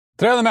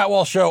Today on the Matt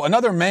Walsh Show,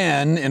 another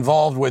man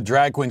involved with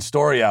Drag Queen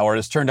Story Hour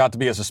has turned out to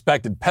be a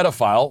suspected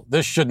pedophile.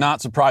 This should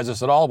not surprise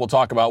us at all. We'll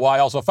talk about why.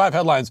 Also, 5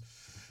 headlines,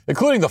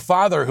 including the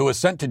father who was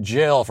sent to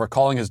jail for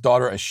calling his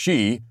daughter a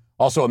she.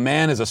 Also, a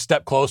man is a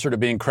step closer to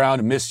being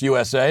crowned Miss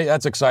USA.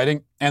 That's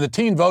exciting. And the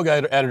Teen Vogue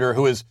editor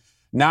who is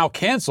now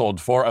canceled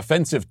for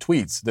offensive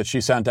tweets that she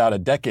sent out a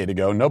decade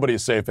ago. Nobody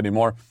is safe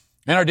anymore.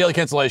 In our daily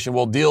cancellation,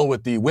 we'll deal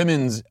with the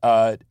women's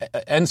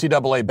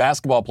NCAA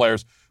basketball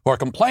players who are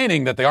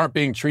complaining that they aren't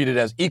being treated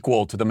as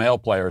equal to the male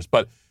players.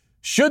 But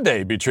should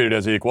they be treated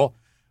as equal?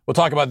 We'll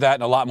talk about that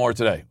and a lot more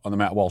today on the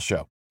Matt Walsh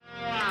Show.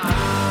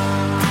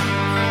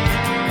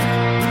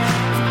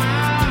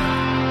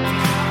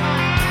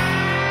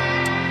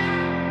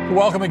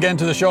 Welcome again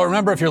to the show.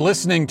 Remember, if you're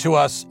listening to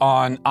us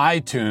on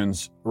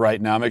iTunes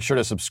right now, make sure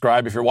to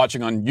subscribe. If you're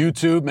watching on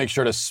YouTube, make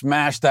sure to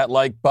smash that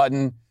like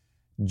button,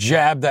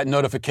 jab that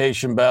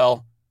notification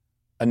bell,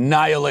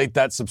 annihilate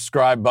that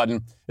subscribe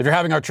button. If you're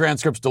having our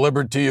transcripts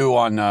delivered to you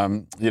on,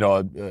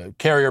 a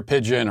carrier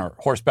pigeon or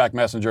horseback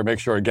messenger, make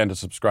sure again to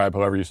subscribe,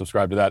 however you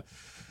subscribe to that.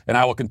 And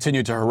I will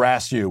continue to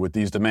harass you with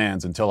these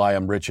demands until I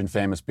am rich and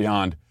famous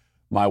beyond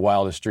my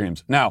wildest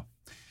dreams. Now,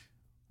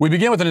 we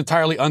begin with an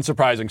entirely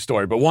unsurprising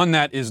story, but one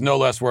that is no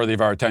less worthy of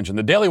our attention.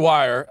 The Daily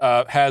Wire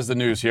has the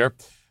news here.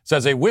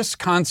 Says a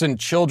Wisconsin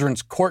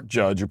children's court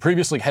judge who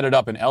previously headed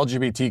up an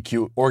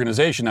LGBTQ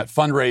organization that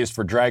fundraised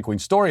for Drag Queen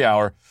Story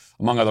Hour,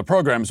 among other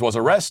programs, was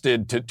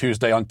arrested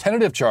Tuesday on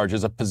tentative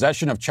charges of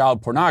possession of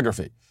child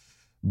pornography.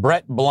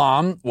 Brett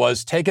Blom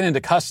was taken into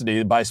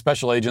custody by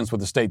special agents with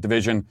the State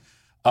Division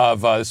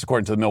of, this is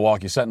according to the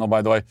Milwaukee Sentinel,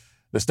 by the way,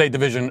 the State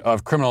Division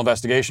of Criminal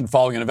Investigation,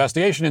 following an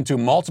investigation into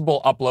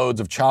multiple uploads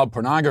of child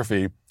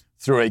pornography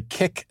through a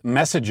Kik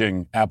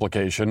messaging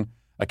application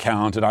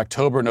account in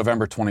October,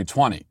 November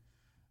 2020.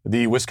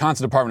 The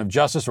Wisconsin Department of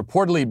Justice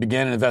reportedly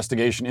began an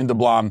investigation into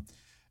Blom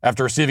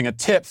after receiving a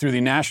tip through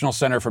the National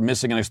Center for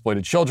Missing and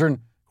Exploited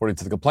Children, according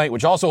to the complaint,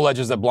 which also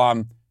alleges that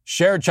Blom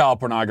shared child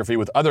pornography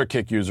with other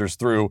Kik users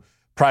through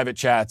private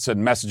chats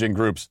and messaging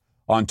groups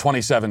on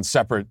 27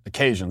 separate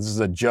occasions. This is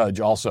a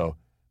judge also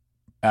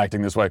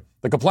acting this way.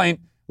 The complaint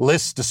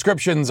lists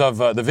descriptions of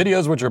the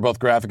videos, which are both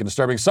graphic and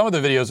disturbing. Some of the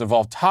videos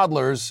involve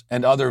toddlers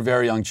and other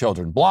very young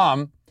children.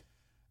 Blom,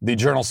 the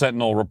Journal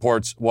Sentinel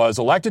reports, was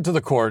elected to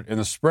the court in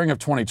the spring of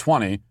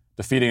 2020,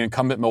 defeating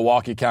incumbent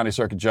Milwaukee County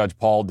Circuit Judge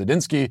Paul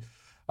Didinsky.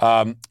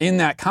 In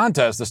that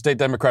contest, the state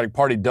Democratic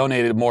Party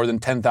donated more than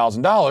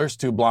 $10,000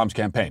 to Blom's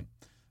campaign.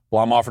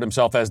 Blom offered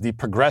himself as the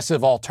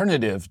progressive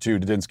alternative to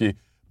Didinsky.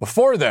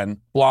 Before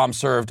then, Blom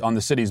served on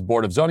the city's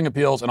Board of Zoning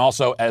Appeals and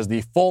also as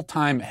the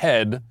full-time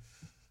head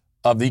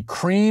of the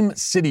Cream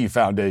City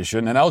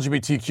Foundation, an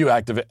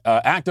LGBTQ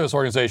activist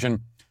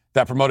organization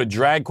that promoted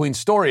Drag Queen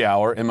Story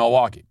Hour in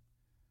Milwaukee.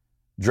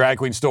 Drag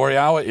Queen Story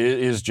Hour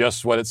is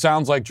just what it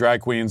sounds like, drag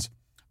queens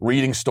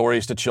reading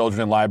stories to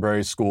children in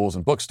libraries, schools,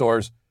 and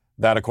bookstores.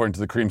 That, according to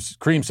the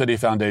Cream City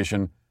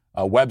Foundation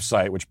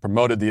website, which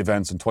promoted the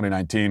events in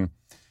 2019.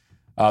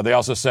 They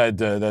also said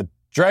that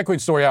Drag Queen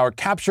Story Hour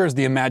captures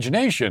the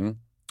imagination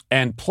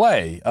and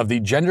play of the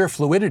gender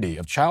fluidity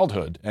of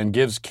childhood and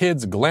gives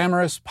kids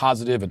glamorous,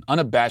 positive, and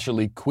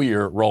unabashedly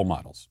queer role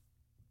models.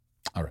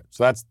 All right,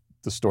 so that's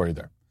the story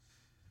there.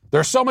 There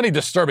are so many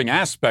disturbing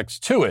aspects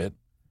to it,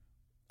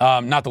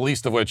 not the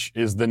least of which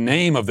is the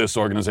name of this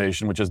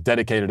organization, which has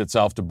dedicated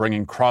itself to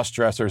bringing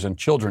cross-dressers and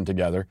children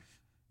together.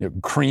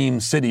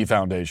 Cream City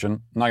Foundation.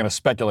 I'm not going to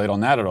speculate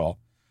on that at all.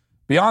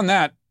 Beyond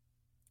that,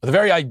 the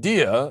very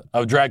idea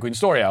of Drag Queen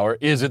Story Hour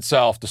is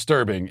itself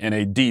disturbing in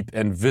a deep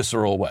and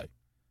visceral way.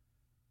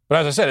 But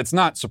as I said, it's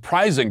not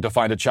surprising to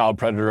find a child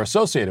predator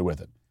associated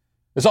with it.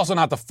 It's also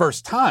not the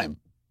first time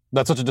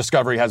that such a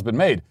discovery has been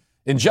made.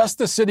 In just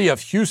the city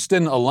of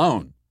Houston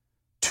alone,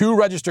 2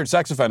 registered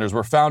sex offenders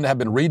were found to have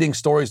been reading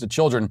stories to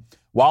children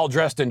while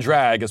dressed in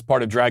drag as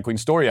part of Drag Queen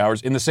Story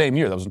Hours in the same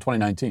year. That was in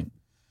 2019.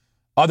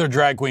 Other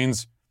drag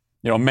queens,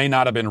 may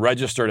not have been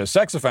registered as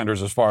sex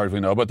offenders as far as we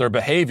know, but their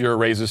behavior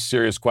raises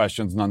serious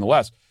questions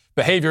nonetheless.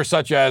 Behavior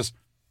such as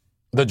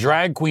the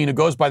drag queen who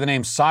goes by the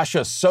name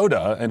Sasha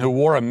Soda and who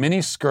wore a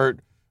mini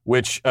skirt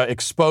which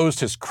exposed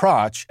his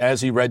crotch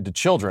as he read to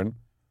children,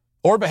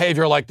 or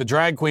behavior like the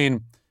drag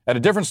queen at a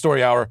different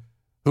story hour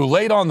who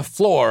laid on the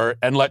floor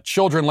and let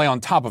children lay on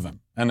top of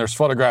him, and there's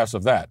photographs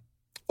of that.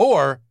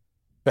 Or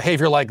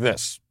behavior like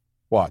this.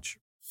 Watch.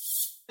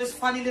 Those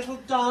funny little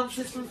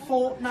dances from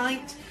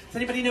Fortnite. Does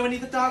anybody know any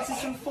of the dances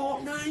from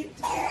Fortnite?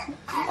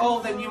 Oh,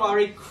 then you are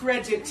a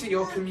credit to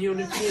your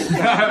community.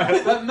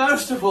 But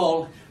most of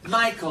all,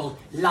 Michael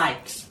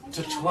likes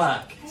to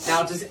twerk.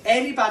 Now, does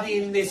anybody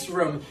in this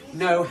room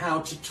know how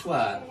to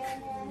twerk?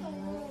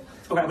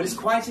 All right, well, it's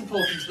quite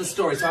important to the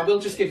story, so I will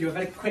just give you a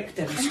very quick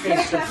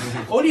demonstration.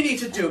 All you need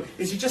to do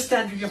is you just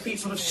stand with your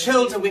feet sort of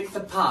shoulder width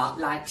apart,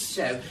 like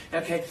so.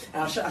 Okay,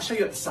 and I'll show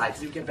you at the side,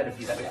 so you get a better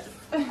view. There we go.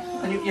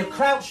 And you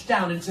crouch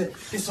down into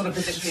this sort of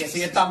position here, so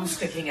your bum's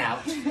sticking out.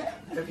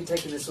 Hope you're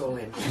taking this all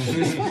in.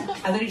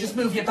 And then you just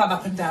move your bum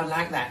up and down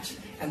like that,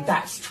 and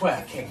that's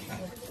twerking.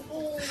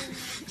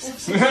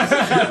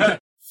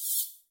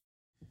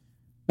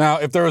 Now,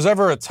 if there was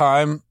ever a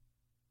time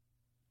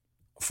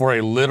for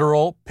a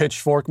literal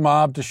pitchfork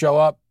mob to show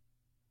up,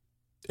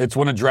 it's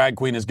when a drag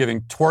queen is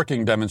giving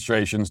twerking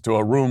demonstrations to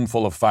a room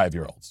full of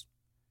 5-year-olds.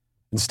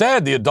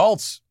 Instead, the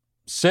adults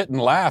sit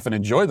and laugh and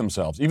enjoy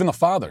themselves, even the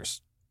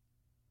fathers.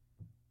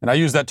 And I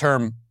use that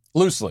term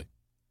loosely.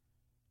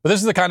 But this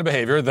is the kind of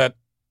behavior that,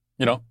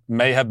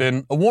 may have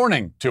been a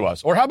warning to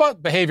us. Or how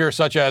about behavior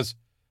such as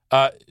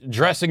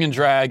dressing in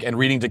drag and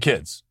reading to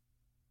kids?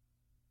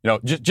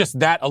 Just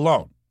that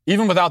alone.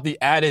 Even without the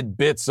added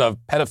bits of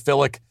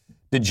pedophilic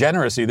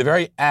degeneracy, the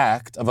very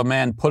act of a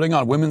man putting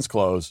on women's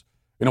clothes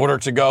in order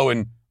to go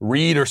and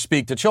read or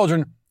speak to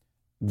children,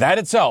 that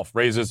itself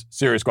raises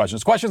serious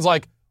questions. Questions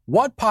like,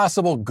 what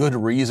possible good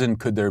reason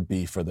could there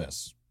be for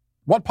this?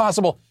 What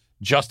possible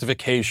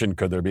justification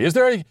could there be? Is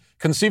there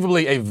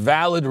conceivably a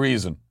valid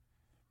reason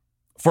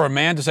for a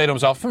man to say to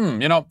himself,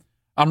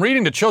 I'm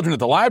reading to children at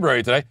the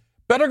library today,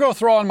 better go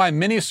throw on my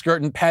miniskirt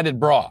and padded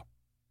bra?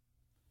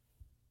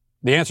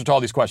 The answer to all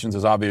these questions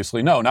is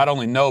obviously no. Not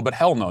only no, but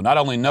hell no. Not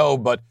only no,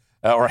 but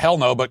or hell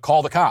no, but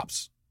call the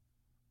cops.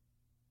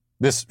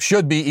 This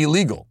should be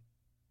illegal.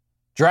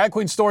 Drag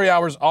queen story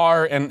hours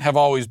are and have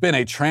always been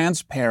a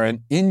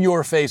transparent,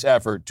 in-your-face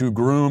effort to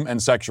groom and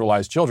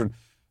sexualize children.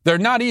 They're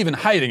not even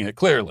hiding it,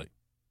 clearly.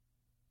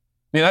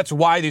 That's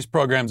why these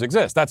programs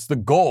exist. That's the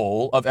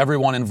goal of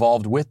everyone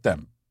involved with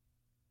them.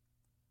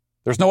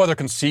 There's no other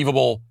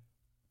conceivable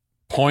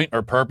point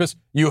or purpose.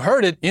 You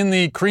heard it in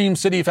the Cream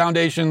City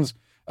Foundation's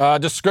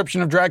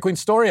description of Drag Queen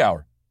Story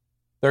Hour.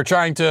 They're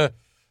trying to,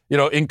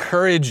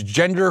 encourage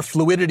gender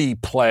fluidity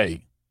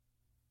play.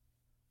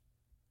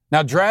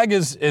 Now, drag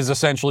is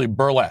essentially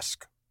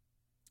burlesque,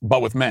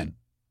 but with men.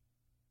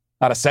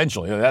 Not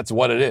essentially, that's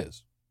what it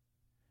is.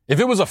 If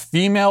it was a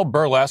female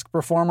burlesque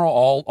performer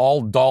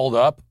all dolled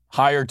up,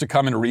 hired to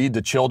come and read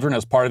to children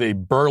as part of a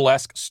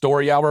burlesque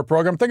story hour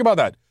program, think about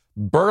that.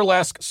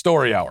 Burlesque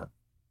story hour.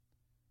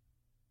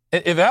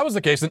 If that was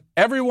the case, then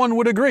everyone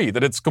would agree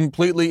that it's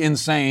completely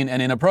insane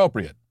and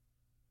inappropriate.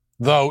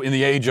 Though in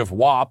the age of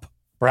WAP,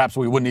 perhaps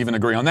we wouldn't even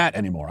agree on that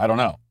anymore. I don't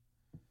know.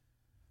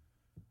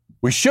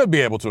 We should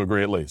be able to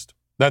agree at least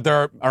that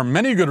there are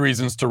many good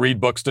reasons to read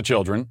books to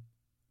children,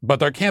 but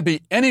there can't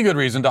be any good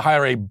reason to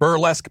hire a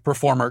burlesque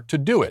performer to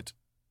do it.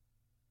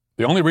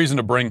 The only reason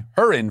to bring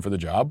her in for the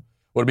job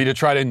would be to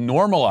try to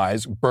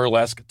normalize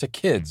burlesque to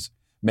kids,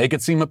 make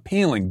it seem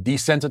appealing,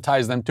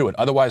 desensitize them to it,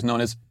 otherwise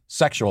known as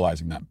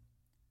sexualizing them.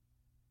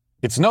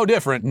 It's no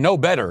different, no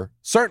better,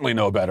 certainly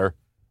no better,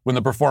 when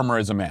the performer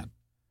is a man.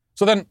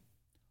 So then,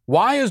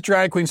 why is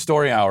Drag Queen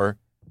Story Hour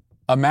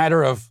a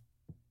matter of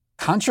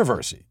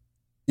controversy,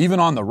 even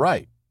on the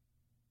right?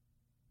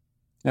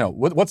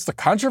 What's the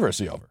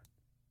controversy over?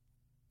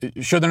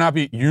 Should there not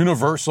be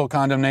universal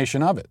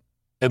condemnation of it,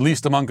 at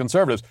least among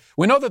conservatives?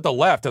 We know that the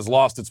left has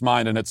lost its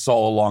mind and its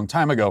soul a long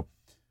time ago,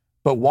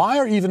 but why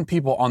are even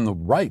people on the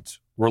right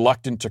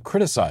reluctant to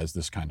criticize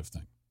this kind of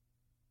thing?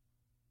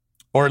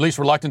 Or at least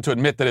reluctant to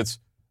admit that it's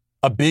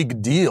a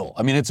big deal.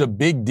 I mean, it's a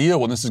big deal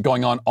when this is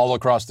going on all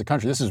across the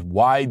country. This is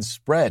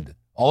widespread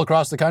all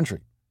across the country.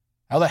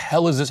 How the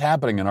hell is this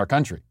happening in our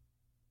country?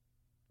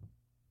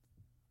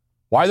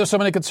 Why are there so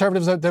many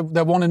conservatives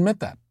that won't admit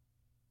that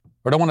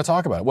or don't want to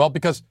talk about it? Well,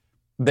 because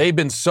they've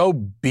been so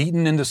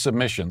beaten into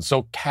submission,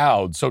 so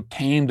cowed, so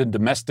tamed and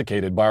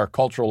domesticated by our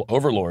cultural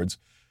overlords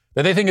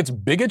that they think it's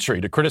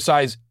bigotry to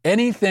criticize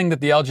anything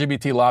that the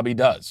LGBT lobby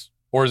does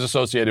or is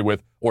associated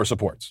with or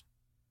supports.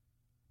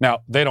 Now,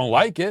 they don't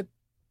like it.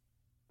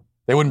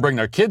 They wouldn't bring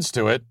their kids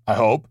to it, I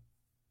hope.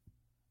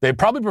 They'd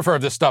probably prefer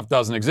if this stuff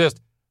doesn't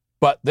exist,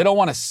 but they don't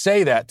want to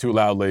say that too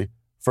loudly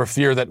for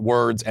fear that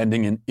words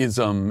ending in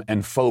ism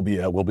and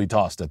phobia will be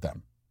tossed at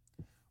them.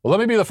 Well, let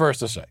me be the first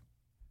to say,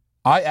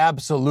 I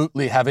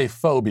absolutely have a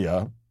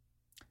phobia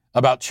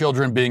about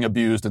children being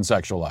abused and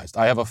sexualized.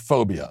 I have a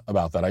phobia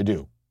about that, I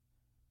do.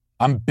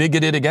 I'm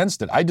bigoted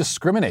against it. I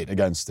discriminate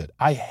against it.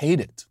 I hate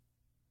it.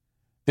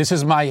 This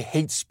is my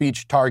hate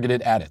speech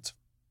targeted at it.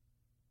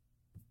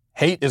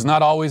 Hate is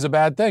not always a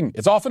bad thing.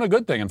 It's often a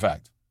good thing, in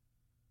fact.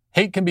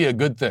 Hate can be a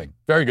good thing,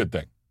 very good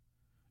thing.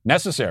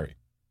 Necessary.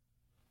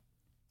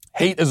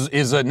 Hate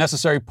is a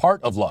necessary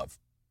part of love.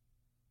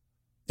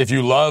 If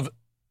you love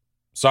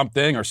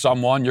something or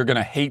someone, you're going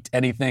to hate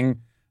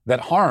anything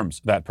that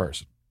harms that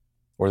person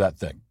or that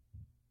thing.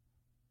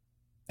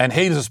 And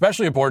hate is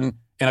especially important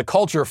in a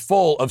culture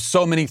full of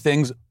so many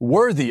things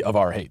worthy of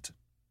our hate.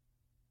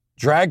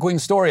 Drag Queen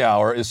Story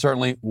Hour is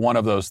certainly one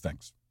of those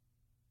things.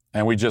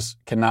 And we just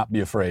cannot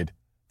be afraid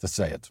to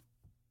say it.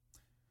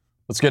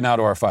 Let's get now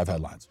to our 5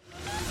 headlines.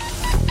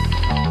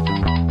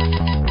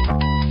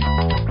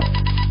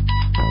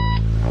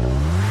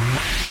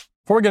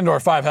 Before we get into our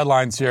 5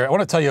 headlines here, I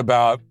want to tell you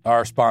about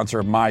our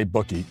sponsor,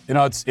 MyBookie.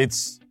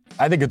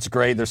 I think it's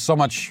great. There's so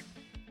much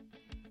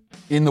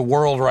in the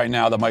world right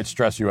now that might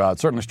stress you out. It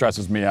certainly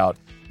stresses me out.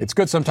 It's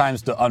good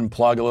sometimes to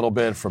unplug a little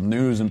bit from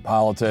news and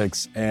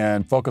politics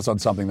and focus on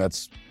something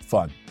that's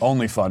fun.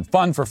 Only fun.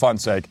 Fun for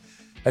fun's sake.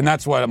 And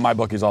that's what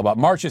MyBookie is all about.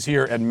 March is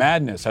here and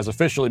madness has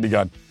officially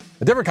begun.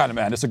 A different kind of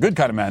madness, a good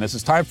kind of madness.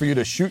 It's time for you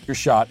to shoot your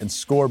shot and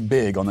score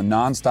big on the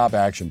nonstop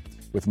action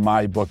with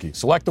MyBookie.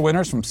 Select the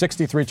winners from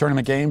 63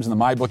 tournament games in the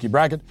MyBookie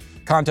bracket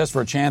contest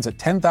for a chance at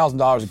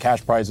 $10,000 in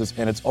cash prizes,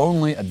 and it's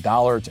only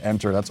 $1 to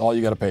enter. That's all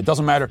you got to pay. It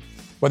doesn't matter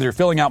whether you're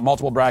filling out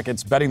multiple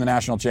brackets, betting the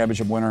national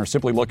championship winner, or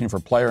simply looking for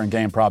player and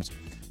game props.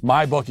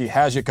 MyBookie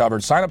has you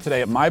covered. Sign up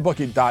today at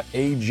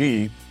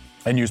mybookie.ag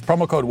and use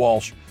promo code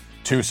Walsh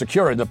to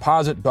secure a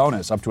deposit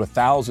bonus up to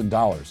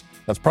 $1,000.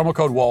 That's promo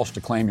code Walsh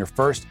to claim your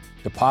first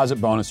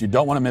deposit bonus. You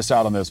don't want to miss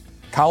out on this.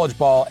 College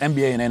ball,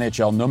 NBA, and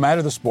NHL, no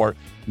matter the sport,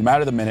 no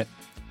matter the minute,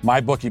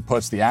 MyBookie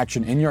puts the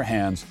action in your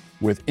hands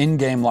with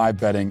in-game live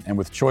betting, and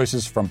with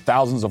choices from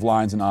thousands of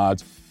lines and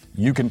odds,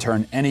 you can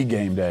turn any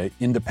game day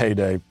into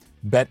payday.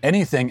 Bet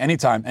anything,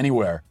 anytime,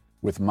 anywhere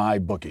with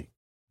MyBookie.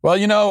 Well,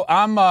 you know,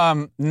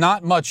 I'm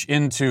not much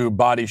into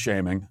body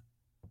shaming.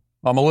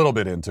 I'm a little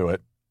bit into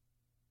it,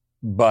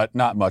 but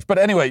not much. But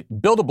anyway,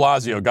 Bill de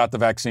Blasio got the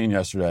vaccine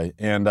yesterday,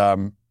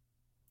 and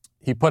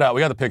he put out,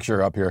 we got the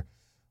picture up here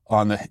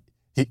on the,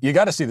 you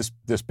got to see this.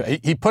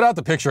 He put out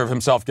the picture of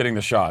himself getting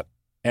the shot,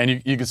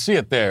 and you can see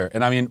it there.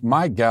 And I mean,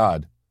 my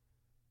God,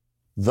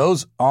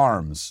 those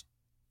arms,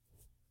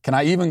 can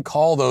I even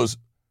call those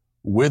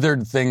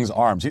withered things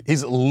arms?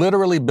 He's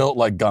literally built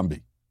like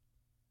Gumby.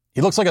 He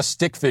looks like a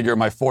stick figure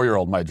my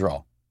 4-year-old might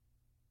draw.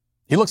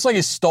 He looks like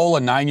he stole a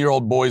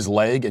 9-year-old boy's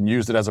leg and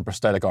used it as a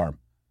prosthetic arm.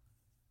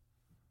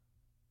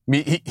 I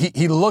mean,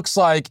 he looks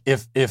like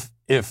if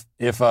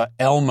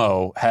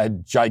Elmo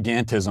had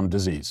gigantism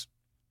disease.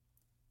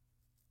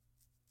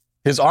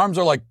 His arms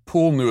are like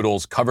pool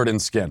noodles covered in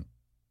skin.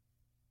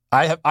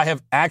 I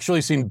have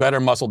actually seen better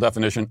muscle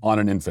definition on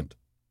an infant.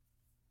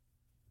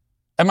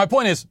 And my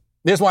point is,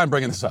 here's why I'm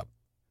bringing this up.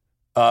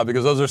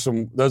 Because those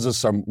are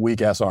some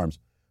weak-ass arms.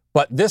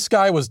 But this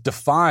guy was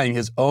defying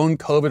his own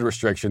COVID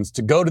restrictions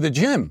to go to the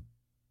gym.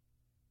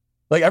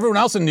 Like everyone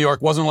else in New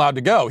York wasn't allowed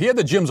to go. He had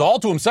the gyms all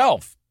to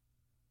himself.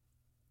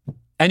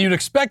 And you'd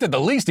expect at the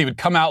least he would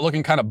come out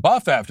looking kind of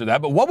buff after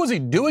that. But what was he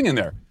doing in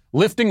there?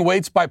 Lifting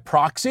weights by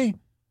proxy?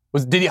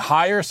 Did he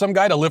hire some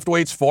guy to lift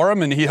weights for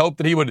him and he hoped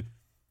that he would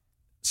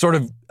sort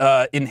of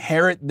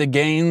inherit the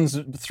gains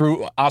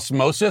through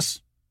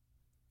osmosis?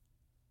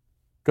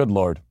 Good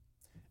Lord.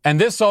 And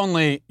this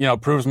only,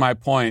 proves my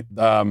point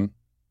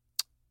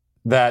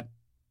that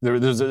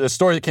there's a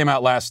story that came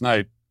out last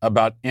night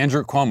about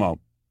Andrew Cuomo.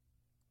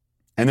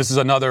 And this is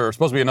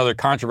supposed to be another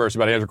controversy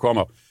about Andrew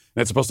Cuomo.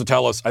 And it's supposed to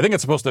tell us, I think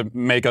it's supposed to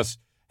make us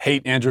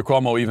hate Andrew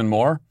Cuomo even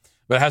more,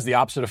 but it has the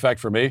opposite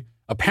effect for me.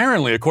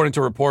 Apparently, according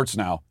to reports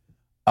now,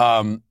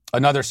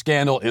 another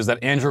scandal is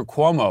that Andrew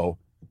Cuomo,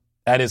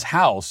 at his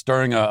house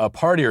during a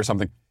party or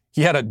something,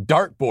 he had a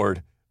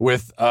dartboard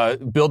with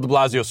Bill de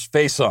Blasio's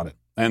face on it.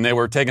 And they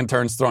were taking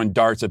turns throwing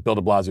darts at Bill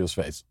de Blasio's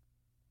face.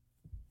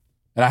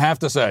 And I have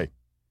to say,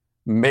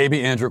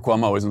 maybe Andrew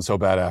Cuomo isn't so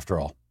bad after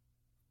all,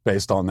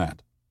 based on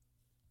that.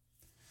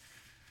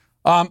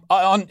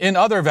 In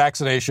other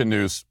vaccination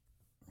news,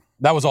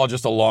 that was all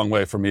just a long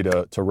way for me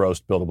to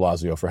roast Bill de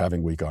Blasio for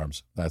having weak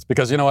arms. That's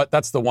because, you know what?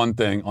 That's the one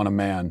thing on a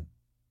man.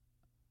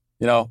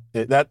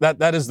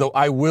 That is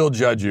I will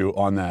judge you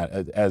on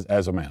that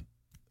as a man,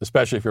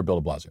 especially if you're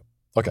Bill de Blasio.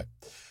 Okay.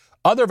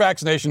 Other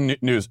vaccination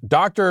news.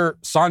 Dr.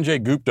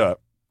 Sanjay Gupta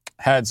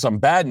had some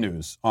bad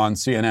news on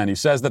CNN. He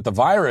says that the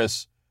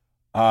virus,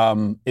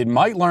 it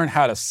might learn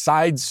how to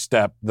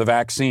sidestep the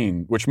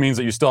vaccine, which means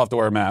that you still have to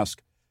wear a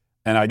mask.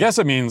 And I guess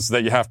it means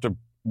that you have to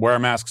wear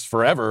masks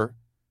forever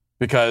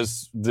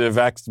because the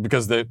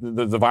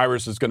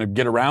virus is going to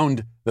get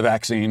around the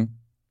vaccine.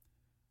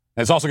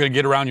 And it's also going to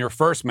get around your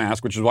first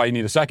mask, which is why you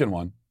need a second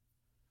one.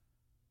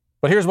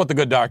 But here's what the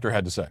good doctor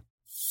had to say.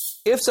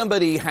 If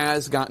somebody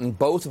has gotten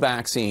both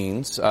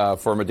vaccines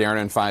for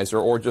Moderna and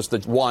Pfizer, or just the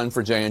one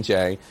for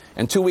J&J,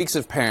 and 2 weeks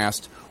have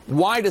passed,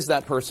 why does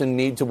that person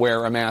need to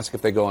wear a mask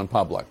if they go in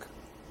public?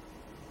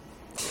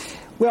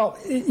 Well,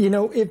 if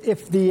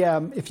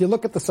you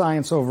look at the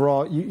science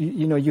overall,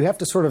 you have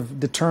to sort of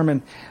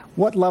determine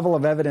what level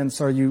of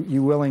evidence are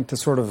you willing to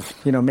sort of,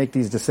 make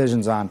these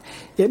decisions on.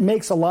 It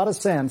makes a lot of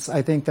sense,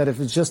 I think, that if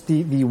it's just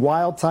the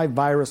wild type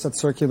virus that's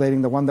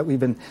circulating, the one that we've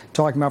been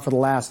talking about for the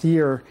last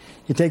year,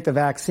 you take the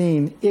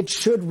vaccine, it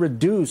should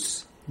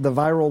reduce the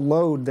viral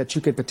load that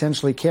you could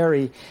potentially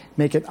carry,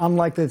 make it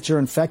unlikely that you're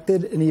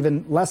infected and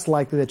even less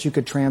likely that you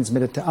could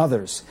transmit it to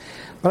others.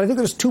 But I think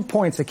there's 2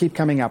 points that keep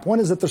coming up. One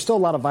is that there's still a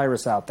lot of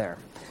virus out there.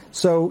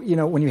 So,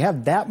 when you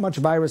have that much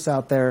virus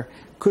out there,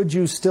 could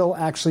you still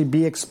actually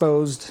be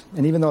exposed,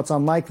 and even though it's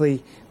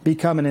unlikely,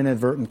 become an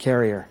inadvertent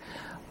carrier?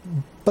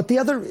 But the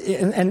other,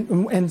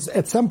 and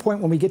at some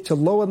point when we get to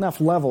low enough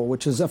level,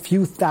 which is a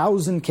few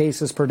thousand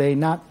cases per day,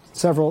 not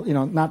several,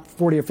 not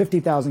 40 or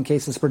 50,000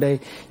 cases per day,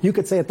 you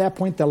could say at that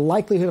point the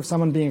likelihood of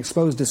someone being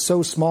exposed is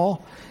so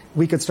small,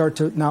 we could start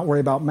to not worry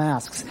about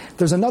masks.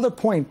 There's another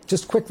point,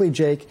 just quickly,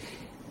 Jake.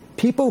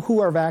 People who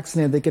are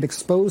vaccinated, they get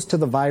exposed to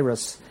the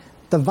virus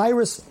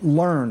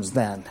learns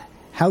then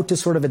how to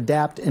sort of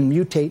adapt and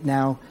mutate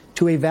now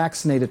to a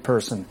vaccinated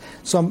person.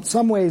 So in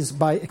some ways,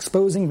 by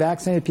exposing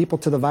vaccinated people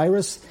to the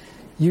virus,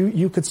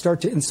 you could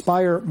start to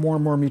inspire more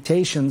and more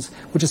mutations,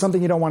 which is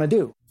something you don't want to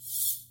do.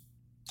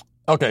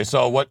 Okay,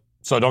 so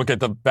don't get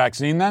the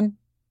vaccine then?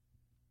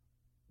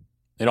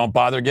 They don't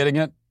bother getting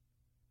it?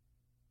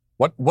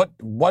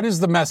 What is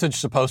the message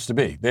supposed to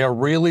be? They are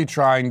really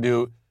trying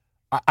to...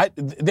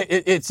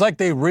 it's like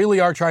they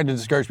really are trying to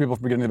discourage people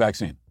from getting the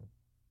vaccine.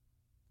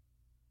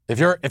 If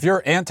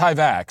you're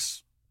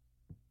anti-vax,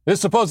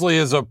 this supposedly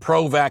is a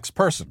pro-vax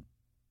person.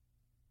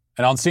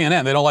 And on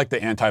CNN, they don't like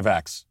the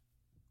anti-vax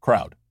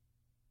crowd.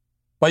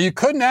 But you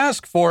couldn't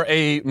ask for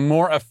a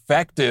more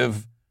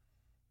effective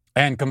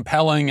and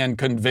compelling and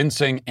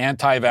convincing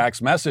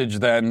anti-vax message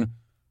than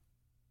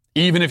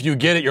even if you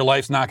get it, your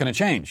life's not going to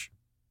change.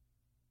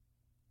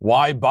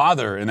 Why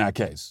bother in that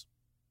case?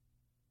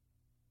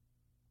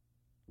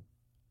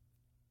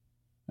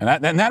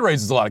 And that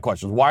raises a lot of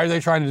questions.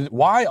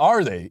 Why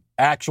are they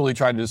actually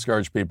trying to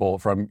discourage people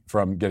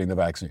from getting the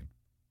vaccine?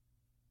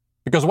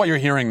 Because what you're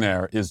hearing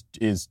there is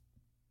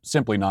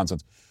simply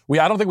nonsense.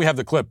 I don't think we have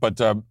the clip, but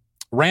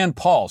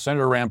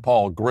Senator Rand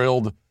Paul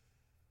grilled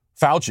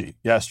Fauci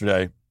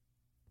yesterday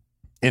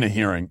in a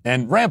hearing,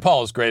 and Rand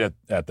Paul is great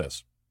at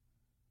this.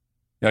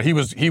 You know,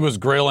 he was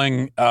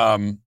grilling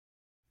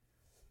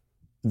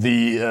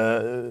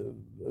the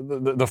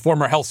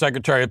former health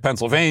secretary of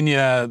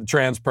Pennsylvania, the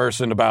trans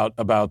person, about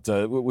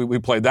we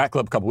played that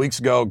clip a couple weeks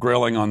ago,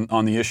 grilling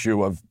on the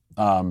issue of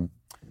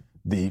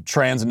the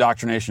trans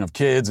indoctrination of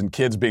kids and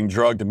kids being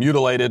drugged and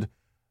mutilated.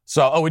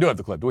 So, we do have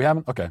the clip. Do we have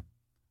it?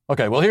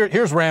 Okay. Well,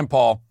 here's Rand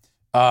Paul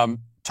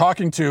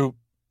talking to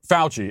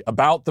Fauci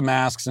about the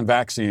masks and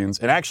vaccines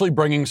and actually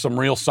bringing some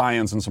real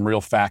science and some real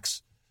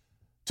facts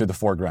to the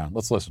foreground.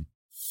 Let's listen.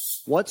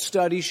 What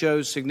study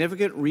shows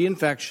significant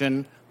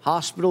reinfection,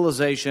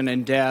 hospitalization,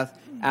 and death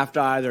after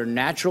either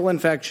natural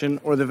infection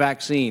or the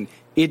vaccine?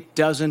 It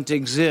doesn't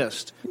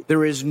exist.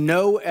 There is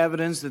no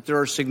evidence that there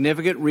are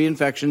significant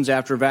reinfections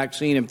after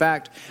vaccine. In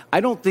fact,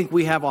 I don't think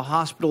we have a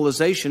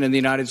hospitalization in the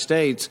United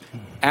States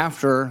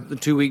after the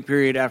 2-week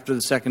period after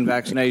the second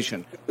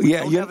vaccination. We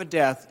don't have a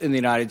death in the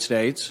United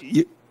States.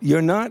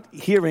 You're not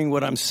hearing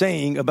what I'm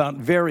saying about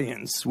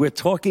variants. We're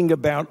talking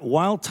about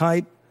wild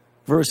type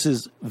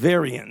versus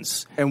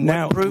variants. And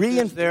what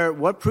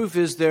proof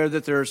is there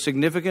that there are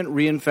significant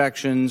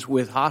reinfections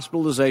with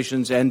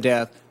hospitalizations and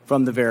death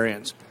from the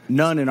variants?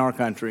 None in our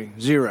country.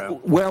 Zero.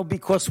 Well,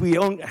 because we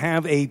don't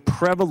have a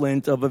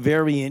prevalent of a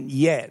variant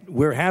yet.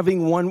 We're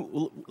having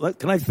one.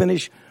 Can I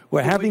finish?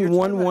 We're having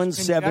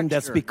 117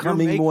 that's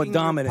becoming more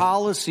dominant.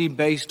 Policy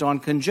based on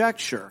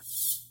conjecture.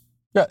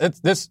 Yeah,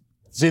 this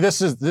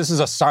is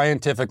a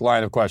scientific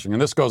line of questioning,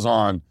 and this goes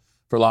on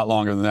for a lot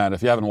longer than that.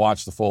 If you haven't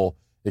watched the full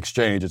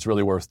exchange, it's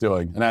really worth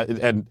doing.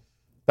 And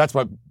that's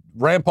what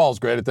Rand Paul's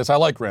great at this. I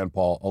like Rand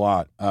Paul a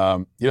lot.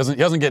 He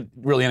doesn't get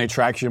really any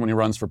traction when he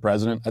runs for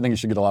president. I think he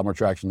should get a lot more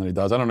traction than he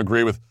does. I don't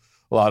agree with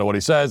a lot of what he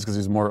says because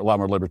he's a lot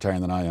more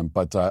libertarian than I am.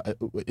 But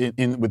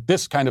with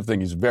this kind of thing,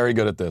 he's very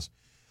good at this.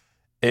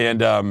 And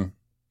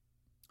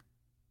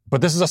but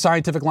this is a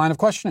scientific line of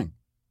questioning,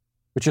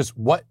 which is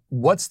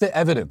what's the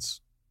evidence?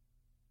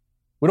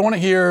 We don't want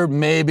to hear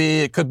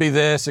maybe it could be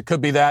this, it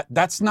could be that.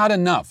 That's not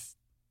enough.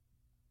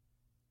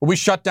 We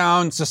shut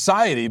down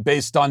society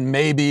based on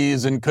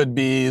maybes and could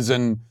be's,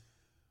 and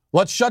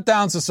let's shut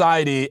down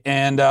society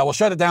and we'll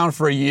shut it down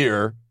for a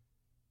year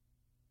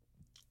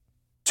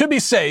to be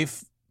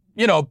safe,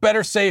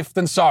 better safe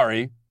than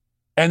sorry,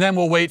 and then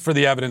we'll wait for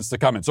the evidence to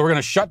come in. So we're going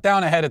to shut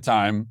down ahead of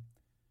time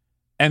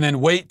and then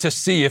wait to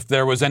see if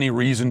there was any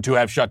reason to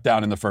have shut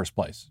down in the first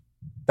place.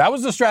 That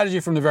was the strategy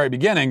from the very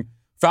beginning.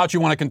 Fauci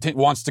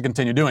wants to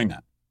continue doing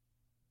that.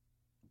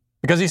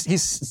 Because he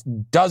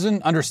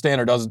doesn't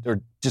understand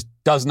or just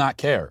does not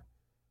care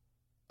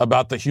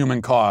about the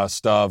human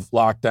cost of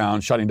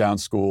lockdown, shutting down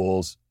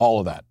schools, all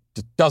of that.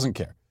 Just doesn't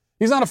care.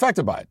 He's not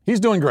affected by it. He's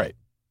doing great.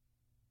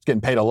 He's getting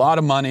paid a lot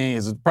of money.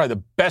 It's probably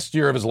the best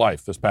year of his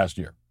life this past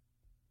year.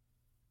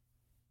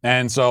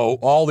 And so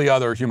all the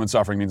other human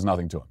suffering means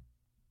nothing to him.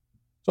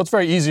 So it's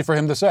very easy for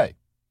him to say,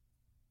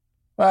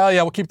 well,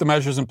 yeah, we'll keep the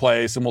measures in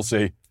place and we'll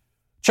see.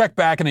 Check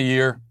back in a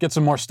year, get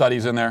some more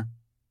studies in there.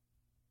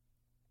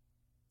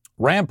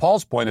 Rand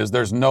Paul's point is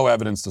there's no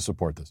evidence to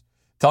support this.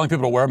 Telling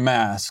people to wear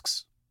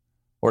masks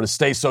or to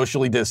stay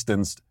socially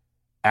distanced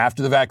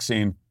after the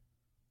vaccine,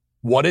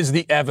 what is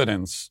the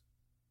evidence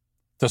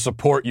to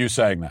support you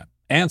saying that?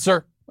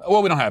 Answer,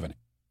 well, we don't have any.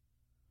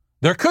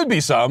 There could be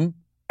some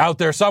out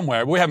there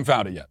somewhere, but we haven't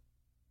found it yet.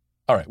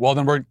 All right, well,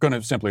 then we're going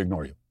to simply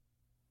ignore you.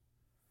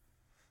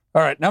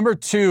 All right, number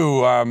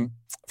 2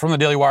 from the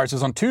Daily Wire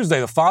says, on Tuesday,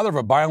 the father of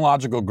a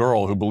biological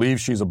girl who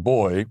believes she's a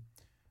boy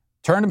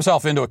turned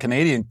himself into a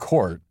Canadian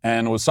court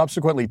and was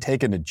subsequently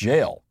taken to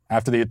jail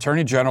after the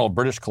Attorney General of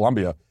British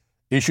Columbia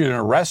issued an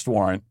arrest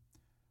warrant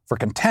for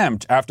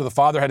contempt after the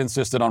father had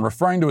insisted on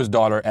referring to his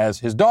daughter as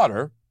his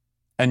daughter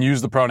and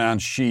used the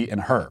pronouns she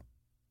and her.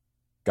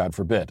 God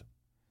forbid.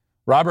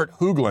 Robert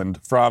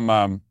Hoogland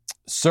from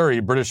Surrey,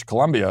 British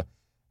Columbia,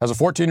 has a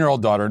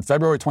 14-year-old daughter. In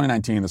February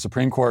 2019, the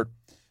Supreme Court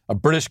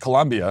of British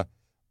Columbia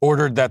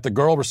ordered that the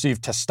girl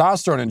receive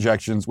testosterone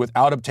injections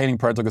without obtaining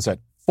parental consent.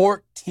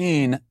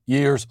 14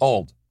 years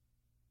old.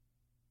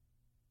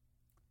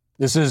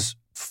 This is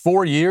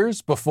 4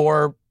 years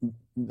before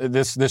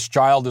this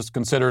child is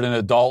considered an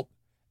adult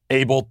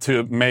able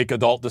to make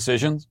adult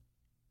decisions.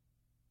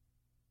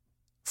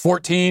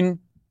 14,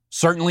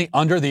 certainly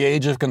under the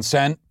age of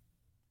consent,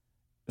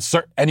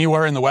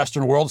 anywhere in the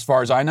Western world, as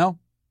far as I know.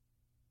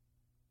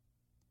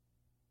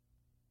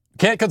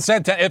 Can't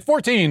consent to, at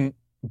 14,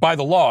 by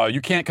the law,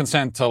 you can't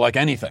consent to like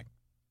anything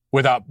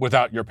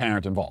without your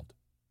parent involved,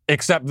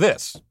 except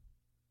this.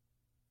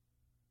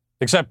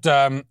 Except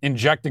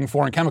injecting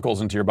foreign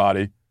chemicals into your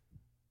body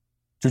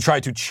to try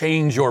to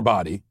change your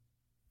body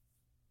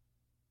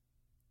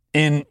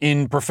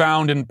in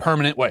profound and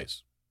permanent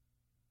ways.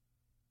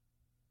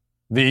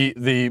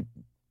 The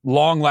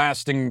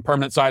long-lasting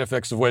permanent side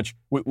effects of which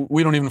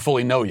we don't even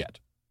fully know yet.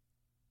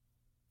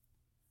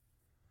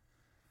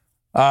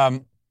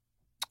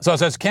 So it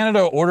says,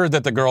 Canada ordered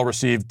that the girl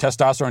receive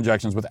testosterone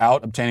injections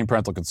without obtaining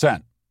parental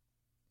consent.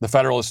 The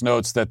Federalist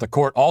notes that the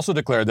court also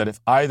declared that if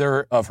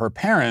either of her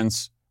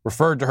parents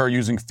referred to her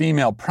using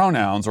female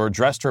pronouns or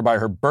addressed her by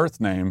her birth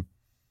name,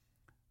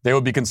 they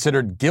would be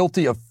considered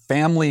guilty of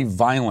family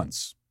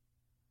violence.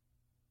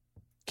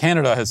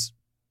 Canada has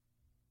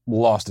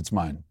lost its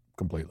mind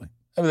completely.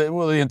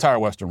 Well, the entire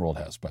Western world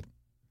has, but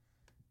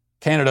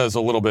Canada is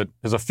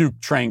there's a few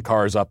train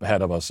cars up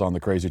ahead of us on the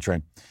crazy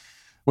train.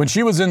 When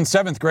she was in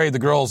 7th grade, the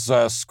girl's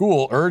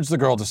school urged the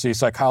girl to see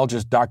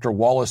psychologist Dr.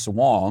 Wallace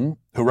Wong,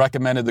 who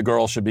recommended the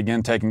girl should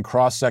begin taking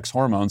cross-sex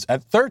hormones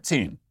at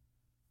 13.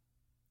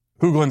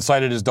 Hoagland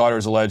cited his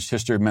daughter's alleged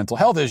history of mental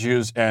health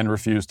issues and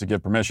refused to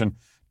give permission.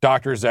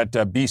 Doctors at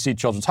BC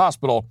Children's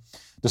Hospital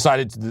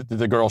decided that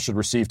the girl should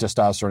receive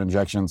testosterone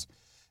injections.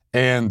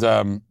 And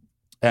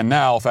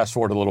now, fast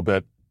forward a little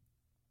bit,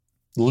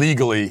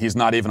 legally, he's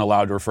not even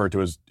allowed to refer to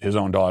his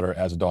own daughter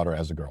as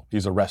a girl.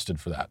 He's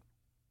arrested for that.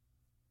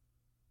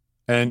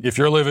 And if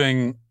you're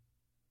living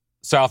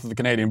south of the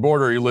Canadian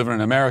border, you're living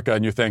in America,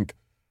 and you think,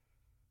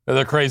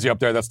 they're crazy up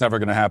there, that's never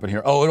going to happen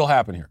here. Oh, it'll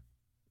happen here.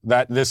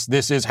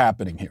 This is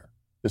happening here.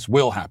 This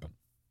will happen.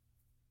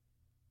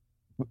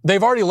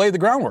 They've already laid the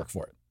groundwork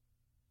for it.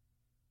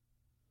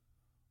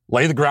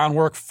 Lay the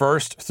groundwork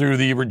first through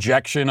the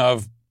rejection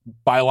of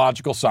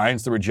biological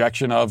science, the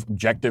rejection of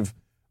objective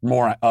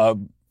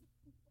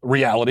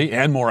reality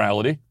and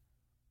morality.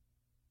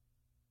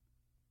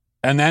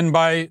 And then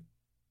by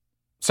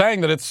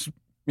saying that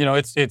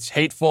it's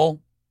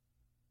hateful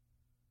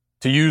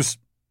to use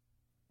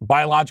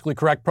biologically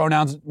correct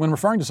pronouns when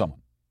referring to someone.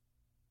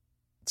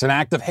 It's an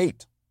act of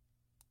hate.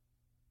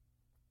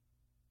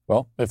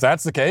 Well, if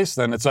that's the case,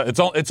 then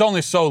it's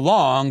only so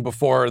long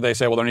before they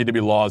say, well, there need to be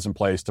laws in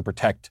place to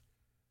protect,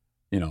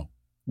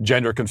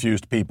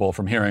 gender-confused people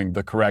from hearing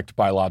the correct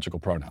biological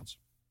pronouns.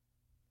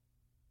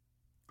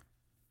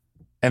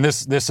 And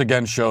this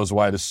again shows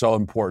why it is so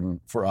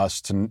important for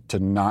us to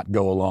not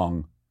go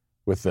along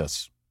with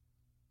this.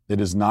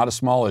 It is not a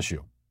small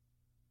issue.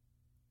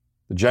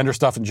 The gender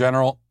stuff in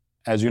general,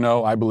 as you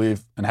know, I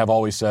believe and have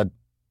always said,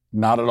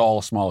 not at all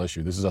a small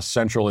issue. This is a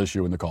central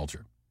issue in the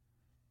culture.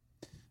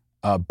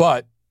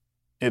 But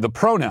the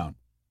pronoun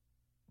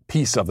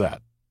piece of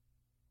that,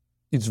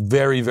 it's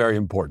very, very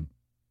important.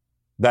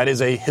 That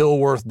is a hill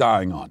worth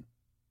dying on.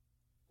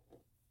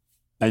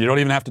 And you don't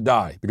even have to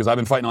die, because I've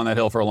been fighting on that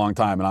hill for a long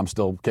time and I'm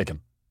still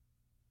kicking.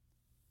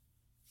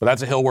 But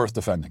that's a hill worth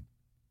defending.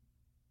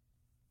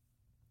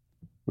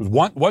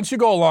 Once you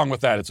go along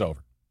with that, it's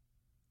over.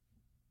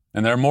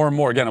 And there are more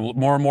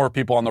and more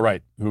people on the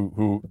right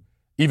who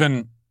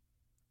even,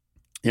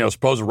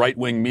 supposed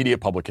right-wing media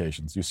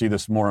publications. You see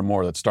this more and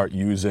more that start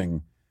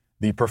using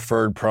the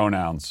preferred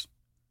pronouns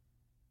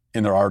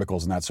in their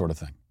articles and that sort of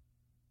thing.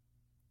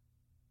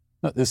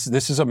 No, this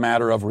is a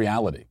matter of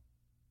reality.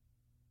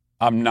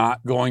 I'm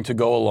not going to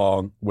go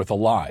along with a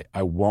lie.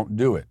 I won't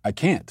do it. I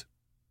can't.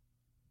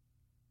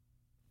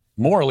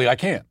 Morally, I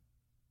can't.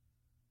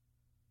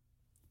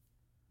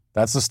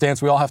 That's the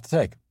stance we all have to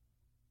take.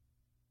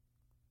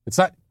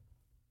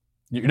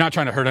 You're not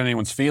trying to hurt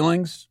anyone's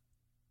feelings.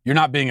 You're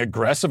not being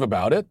aggressive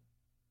about it.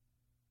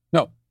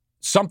 No,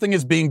 something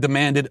is being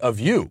demanded of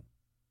you.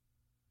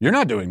 You're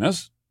not doing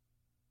this.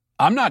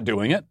 I'm not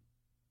doing it.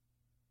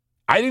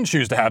 I didn't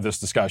choose to have this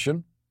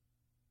discussion.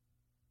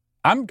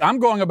 I'm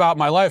going about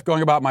my life,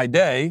 going about my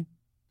day,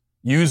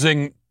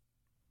 using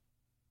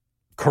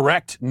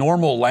correct,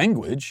 normal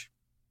language.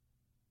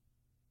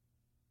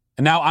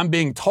 And now I'm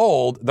being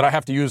told that I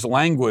have to use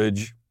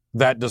language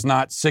that does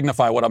not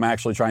signify what I'm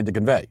actually trying to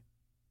convey.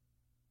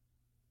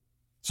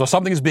 So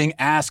something is being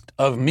asked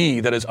of me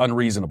that is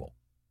unreasonable.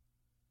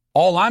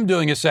 All I'm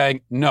doing is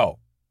saying, no,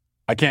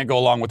 I can't go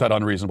along with that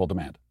unreasonable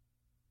demand.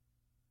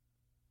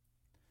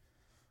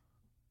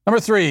 Number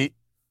 3,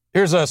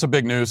 here's some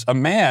big news. A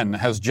man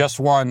has just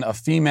won a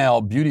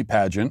female beauty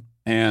pageant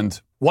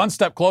and one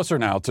step closer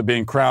now to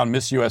being crowned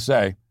Miss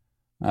USA,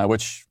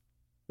 which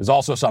is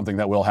also something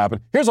that will happen.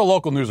 Here's a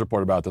local news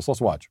report about this.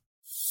 Let's watch.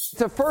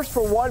 It's a first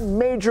for one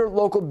major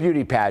local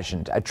beauty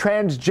pageant. A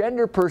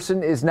transgender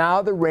person is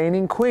now the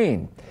reigning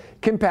queen.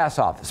 Kim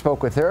Passoff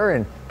spoke with her,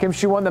 and Kim,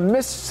 she won the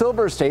Miss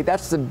Silver State.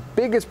 That's the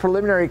biggest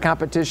preliminary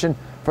competition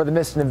for the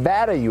Miss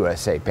Nevada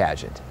USA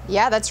pageant.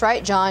 Yeah, that's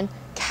right, John.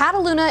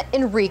 Catalina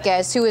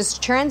Enriquez, who is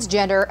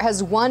transgender,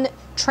 has won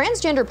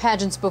transgender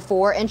pageants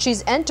before, and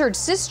she's entered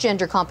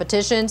cisgender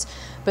competitions,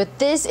 but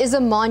this is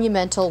a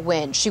monumental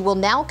win. She will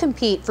now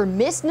compete for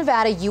Miss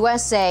Nevada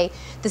USA,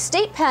 the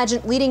state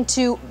pageant leading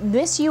to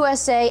Miss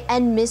USA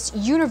and Miss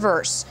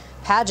Universe,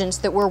 pageants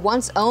that were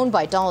once owned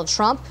by Donald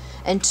Trump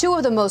and two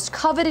of the most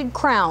coveted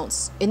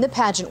crowns in the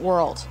pageant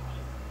world.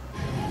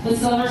 The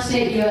Silver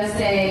State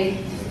USA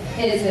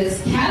is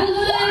Miss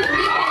Catalina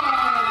Enriquez.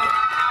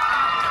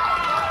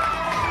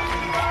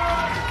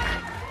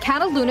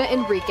 Catalina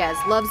Enriquez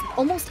loves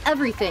almost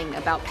everything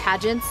about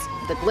pageants,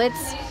 the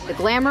glitz, the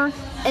glamour,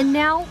 and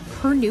now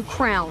her new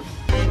crown.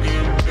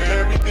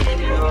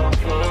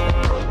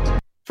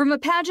 From a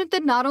pageant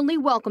that not only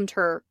welcomed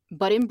her,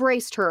 but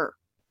embraced her.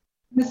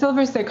 The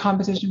Silver State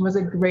competition was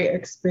a great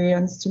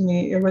experience to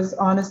me. It was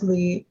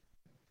honestly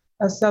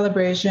a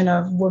celebration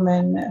of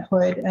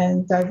womanhood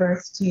and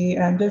diversity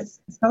and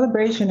just a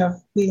celebration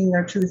of being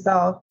your true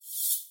self.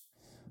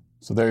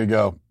 So there you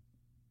go.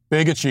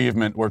 Big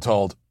achievement, we're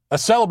told. A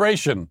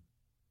celebration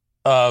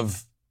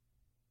of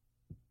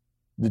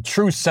the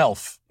true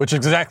self, which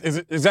is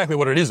exactly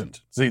what it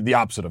isn't. It's the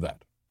opposite of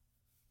that.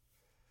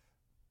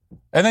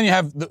 And then you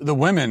have the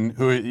women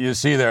who you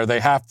see there. They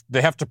have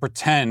to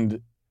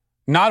pretend.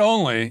 Not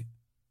only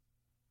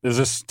is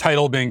this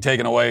title being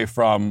taken away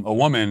from a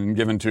woman and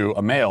given to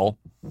a male,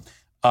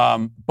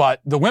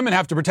 but the women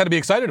have to pretend to be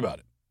excited about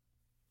it.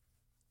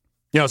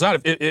 You know, it's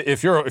not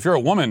if you're a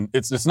woman,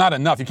 it's not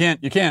enough. You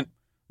can't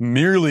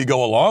merely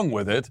go along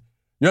with it.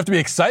 You have to be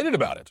excited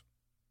about it.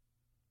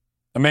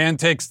 A man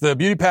takes the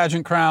beauty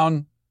pageant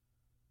crown,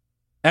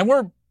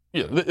 and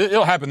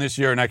it'll happen this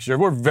year or next year.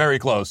 We're very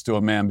close to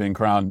a man being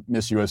crowned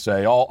Miss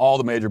USA. All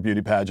the major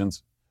beauty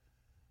pageants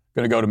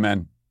going to go to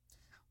men.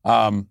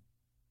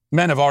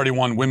 Men have already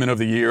won Women of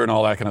the Year and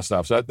all that kind of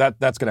stuff. So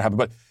that's going to happen.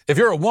 But if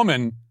you're a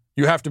woman,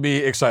 you have to be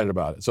excited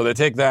about it. So they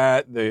take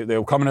that.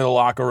 They'll come into the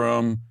locker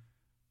room,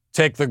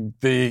 take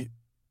the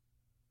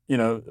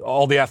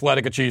all the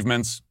athletic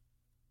achievements.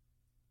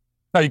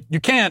 Now, you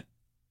can't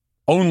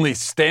only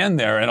stand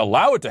there and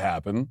allow it to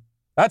happen.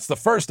 That's the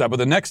first step. But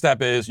the next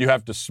step is you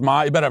have to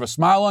smile. You better have a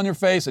smile on your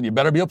face, and you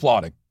better be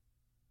applauding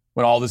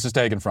when all this is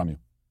taken from you.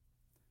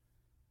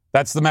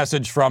 That's the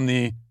message from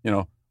the,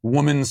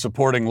 woman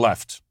supporting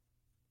left.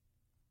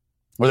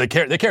 Where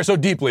they care so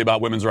deeply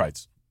about women's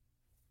rights.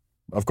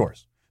 Of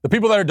course. The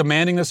people that are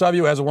demanding this of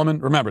you as a woman,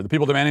 remember, the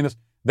people demanding this,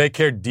 they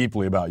care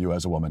deeply about you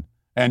as a woman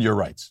and your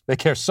rights. They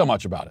care so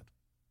much about it.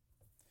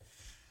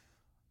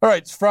 All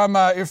right, from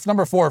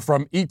number 4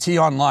 from ET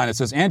Online, it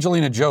says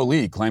Angelina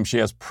Jolie claims she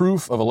has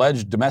proof of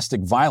alleged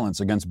domestic violence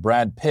against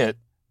Brad Pitt.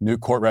 New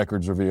court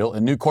records reveal.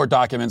 In new court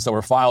documents that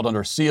were filed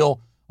under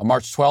seal on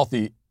March 12th,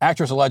 the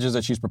actress alleges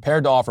that she's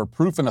prepared to offer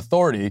proof and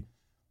authority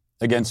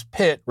against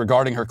Pitt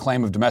regarding her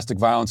claim of domestic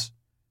violence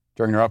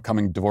during her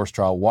upcoming divorce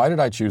trial. Why did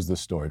I choose this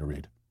story to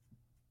read?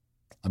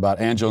 About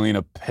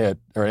Angelina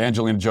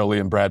Jolie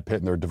and Brad Pitt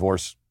and their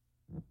divorce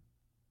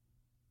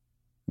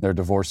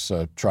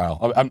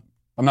trial.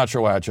 I'm not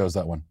sure why I chose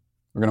that one.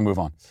 We're going to move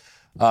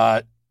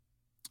on.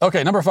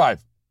 Okay, number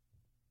 5.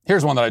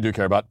 Here's one that I do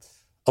care about.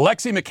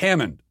 Alexi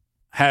McCammon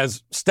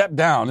has stepped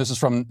down, this is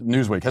from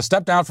Newsweek, has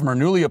stepped down from her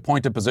newly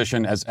appointed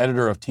position as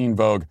editor of Teen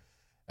Vogue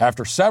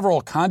after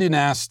several Condé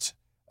Nast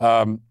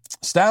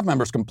staff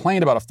members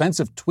complained about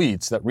offensive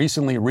tweets that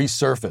recently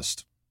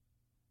resurfaced.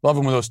 Love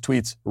them when those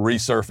tweets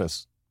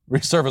resurface.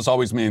 Resurface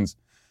always means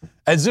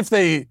as if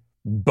they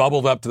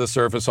bubbled up to the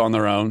surface on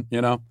their own,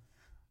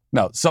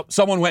 No,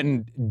 someone went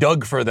and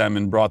dug for them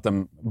and brought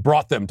them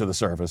to the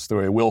surface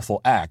through a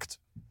willful act.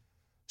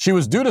 She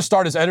was due to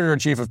start as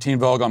editor-in-chief of Teen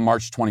Vogue on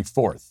March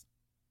 24th,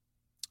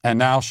 and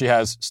now she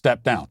has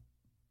stepped down.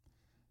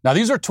 Now,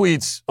 these are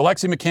tweets,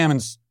 Alexi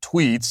McCammon's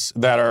tweets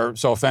that are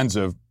so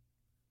offensive.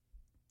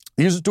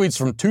 These are tweets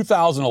from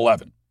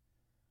 2011,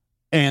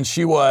 and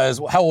she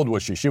was, how old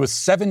was she? She was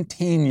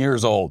 17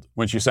 years old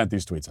when she sent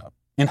these tweets out,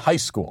 in high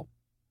school.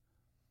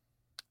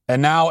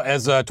 And now,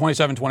 as a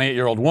 27,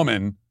 28-year-old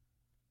woman,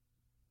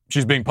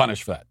 she's being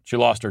punished for that. She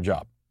lost her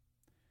job.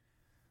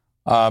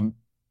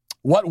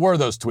 What were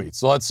those tweets?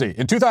 So let's see.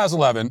 In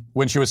 2011,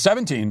 when she was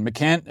 17,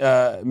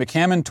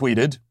 McCammon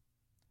tweeted,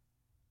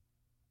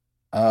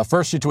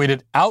 first she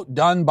tweeted,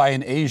 outdone by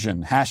an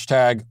Asian,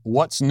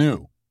 #what's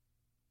new.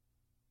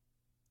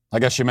 I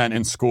guess she meant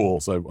in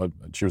school, so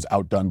she was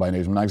outdone by an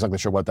Asian. I'm not exactly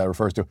sure what that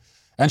refers to.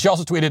 And she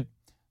also tweeted,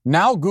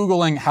 now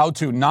Googling how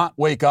to not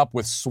wake up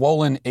with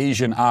swollen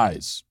Asian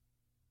eyes.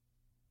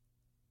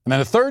 And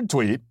then a third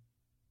tweet,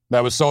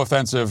 that was so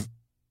offensive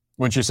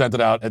when she sent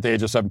it out at the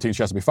age of 17,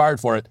 she has to be fired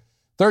for it.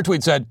 Third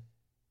tweet said,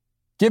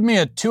 give me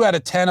a 2 out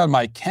of 10 on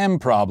my chem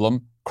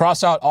problem,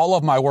 cross out all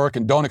of my work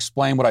and don't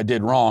explain what I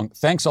did wrong.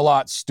 Thanks a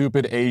lot,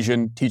 stupid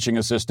Asian teaching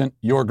assistant.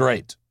 You're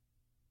great.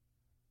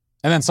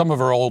 And then some of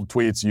her old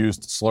tweets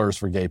used slurs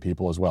for gay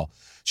people as well.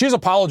 She's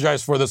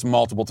apologized for this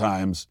multiple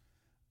times.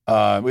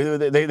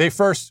 They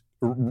first,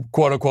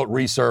 quote unquote,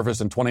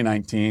 resurfaced in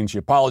 2019. She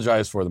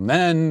apologized for them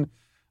then.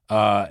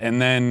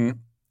 And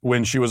then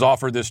when she was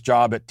offered this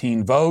job at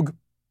Teen Vogue,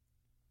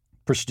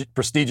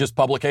 prestigious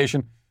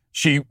publication.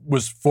 She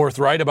was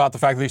forthright about the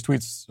fact that these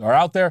tweets are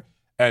out there,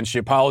 and she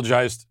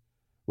apologized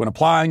when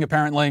applying,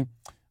 apparently.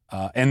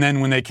 And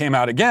then when they came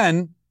out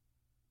again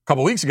a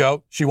couple weeks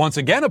ago, she once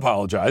again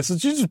apologized. So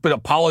she's just been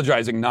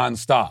apologizing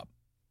nonstop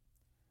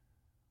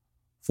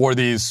for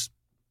these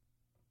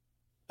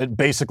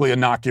basically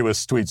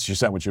innocuous tweets she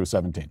sent when she was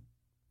 17.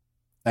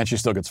 And she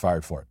still gets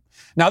fired for it.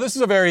 Now, this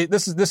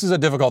is a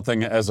difficult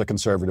thing as a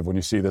conservative when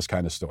you see this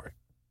kind of story.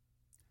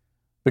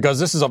 Because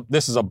this is a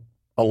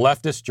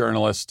leftist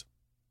journalist,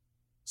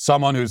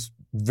 someone who's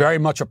very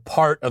much a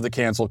part of the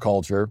cancel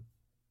culture,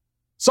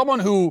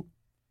 someone who,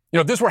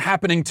 if this were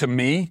happening to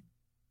me,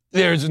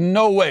 there's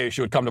no way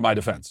she would come to my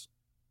defense.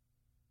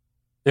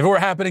 If it were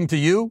happening to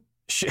you,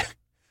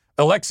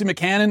 Alexi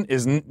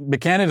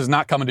McCannon is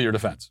not coming to your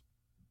defense.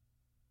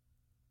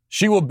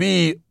 She will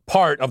be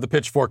part of the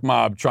pitchfork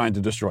mob trying to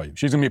destroy you.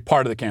 She's going to be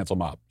part of the cancel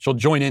mob. She'll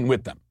join in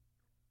with them.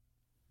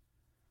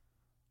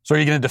 So are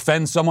you going to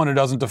defend someone who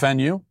doesn't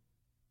defend you?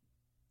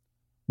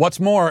 What's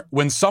more,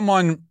 when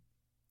someone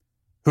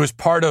who is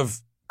part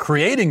of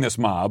creating this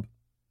mob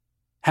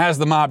has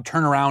the mob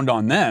turn around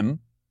on them,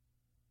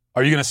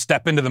 are you going to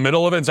step into the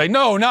middle of it and say,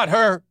 no, not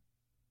her?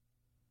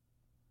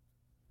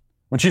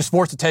 When she's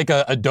forced to take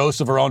a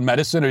dose of her own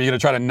medicine, are you going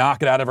to try to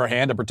knock it out of her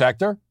hand to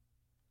protect her?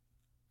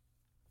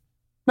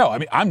 No,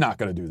 I'm not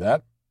going to do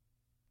that.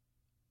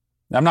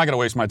 I'm not going to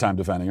waste my time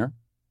defending her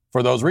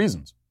for those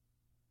reasons.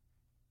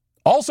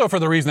 Also for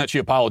the reason that she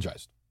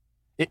apologized.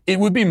 It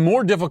would be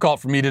more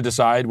difficult for me to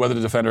decide whether to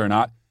defend her or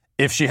not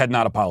if she had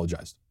not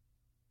apologized.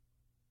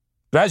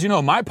 But as you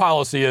know, my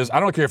policy is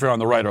I don't care if you're on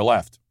the right or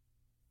left.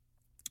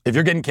 If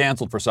you're getting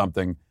canceled for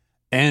something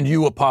and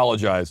you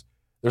apologize,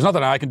 there's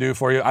nothing I can do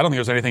for you. I don't think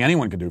there's anything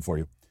anyone can do for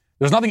you.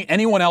 There's nothing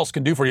anyone else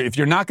can do for you. If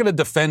you're not going to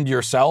defend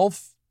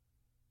yourself,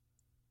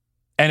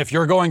 and if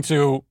you're going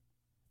to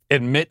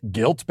admit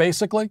guilt,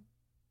 basically,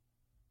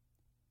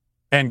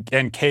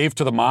 and cave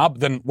to the mob,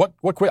 then what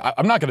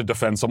I'm not going to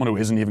defend someone who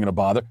isn't even going to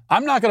bother.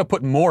 I'm not going to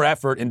put more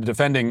effort into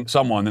defending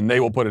someone than they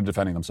will put into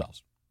defending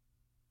themselves.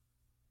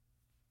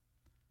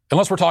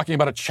 Unless we're talking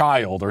about a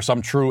child or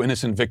some true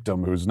innocent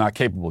victim who's not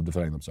capable of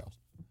defending themselves.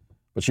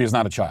 But she is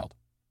not a child.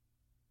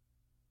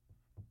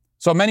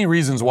 So many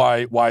reasons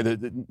why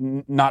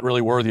the not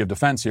really worthy of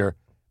defense here.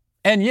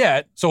 And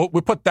yet, so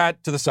we put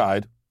that to the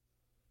side.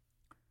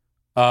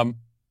 But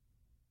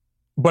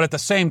at the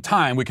same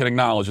time, we can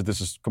acknowledge that this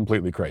is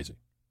completely crazy.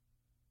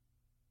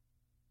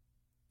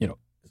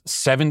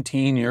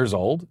 17 years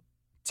old,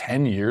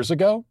 10 years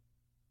ago?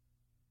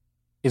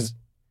 Is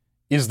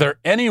there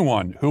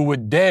anyone who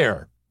would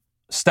dare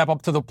step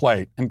up to the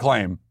plate and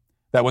claim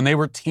that when they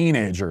were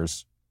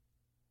teenagers,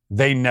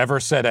 they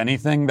never said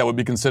anything that would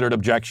be considered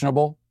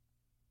objectionable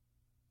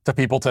to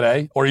people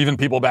today, or even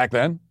people back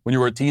then when you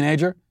were a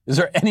teenager? Is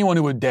there anyone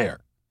who would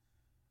dare?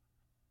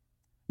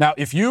 Now,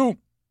 if you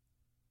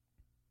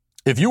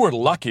were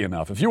lucky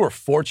enough, if you were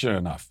fortunate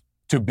enough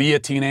to be a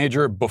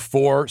teenager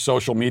before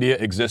social media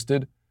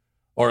existed,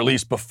 or at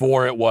least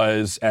before it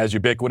was as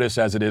ubiquitous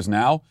as it is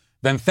now,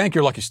 then thank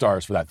your lucky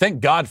stars for that. Thank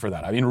God for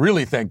that.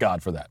 Really thank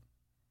God for that.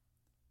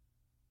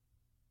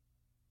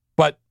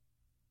 But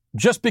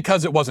just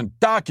because it wasn't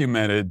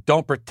documented,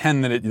 don't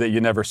pretend that you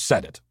never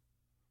said it,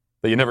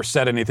 that you never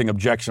said anything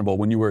objectionable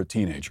when you were a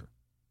teenager.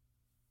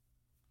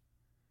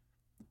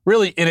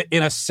 Really,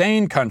 in a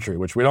sane country,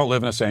 which we don't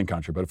live in a sane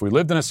country, but if we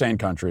lived in a sane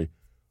country,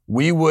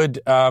 we would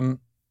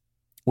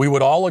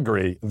all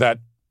agree that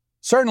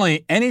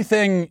certainly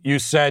anything you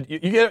said, you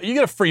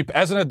get a free,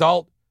 as an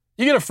adult,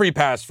 you get a free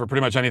pass for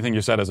pretty much anything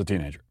you said as a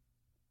teenager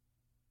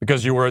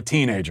because you were a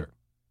teenager.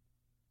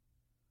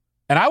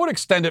 And I would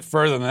extend it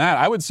further than that.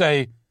 I would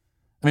say,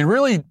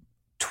 really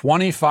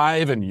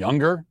 25 and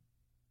younger,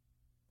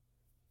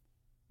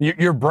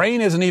 your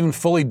brain isn't even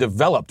fully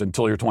developed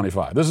until you're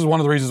 25. This is one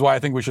of the reasons why I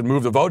think we should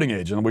move the voting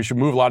age, and we should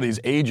move a lot of these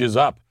ages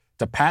up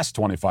to past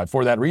 25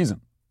 for that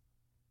reason.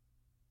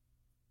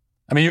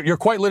 You're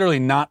quite literally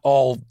not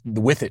all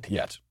with it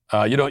yet.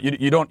 You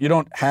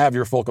don't have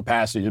your full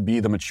capacity to be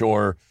the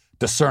mature,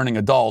 discerning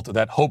adult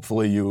that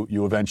hopefully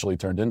you eventually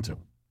turned into.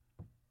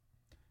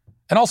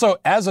 And also,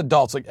 as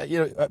adults,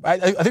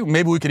 I think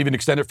maybe we could even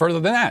extend it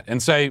further than that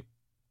and say,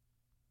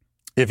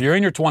 if you're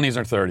in your 20s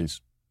or 30s,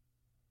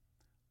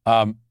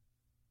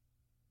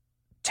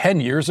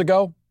 10 years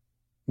ago,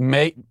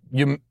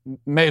 you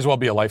may as well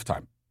be a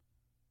lifetime.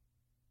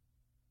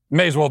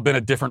 May as well have been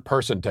a different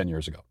person 10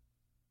 years ago.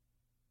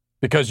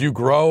 Because you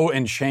grow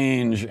and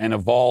change and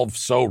evolve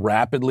so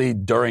rapidly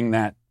during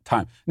that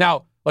time.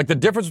 Now, the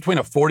difference between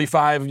a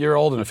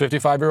 45-year-old and a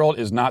 55-year-old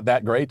is not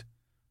that great.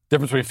 The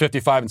difference between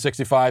 55 and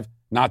 65,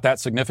 not that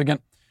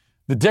significant.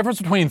 The difference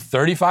between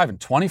 35 and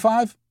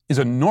 25 is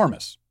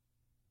enormous.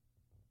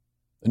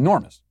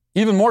 Enormous.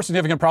 Even more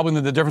significant probably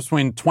than the difference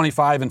between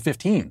 25 and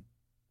 15.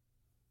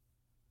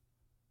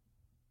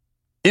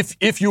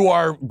 If you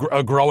are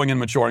a growing and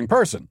maturing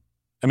person.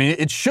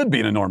 It should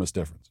be an enormous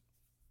difference.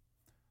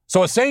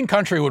 So a sane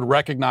country would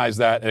recognize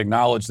that,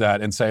 acknowledge that,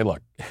 and say,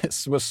 look,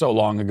 this was so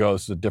long ago,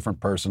 this is a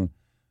different person.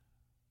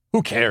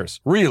 Who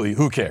cares? Really,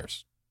 who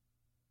cares?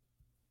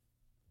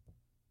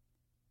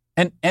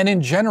 And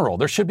in general,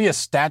 there should be a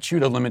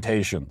statute of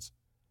limitations.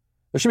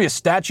 There should be a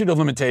statute of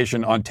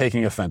limitation on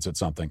taking offense at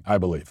something, I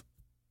believe.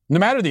 No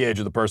matter the age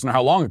of the person or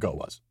how long ago it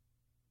was.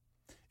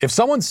 If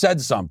someone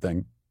said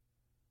something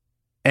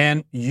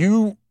and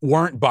you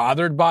weren't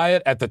bothered by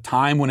it at the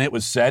time when it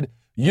was said,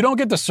 you don't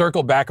get to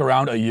circle back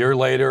around a year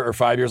later or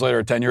 5 years later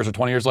or 10 years or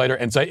 20 years later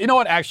and say, you know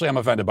what, actually I'm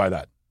offended by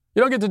that.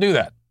 You don't get to do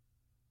that.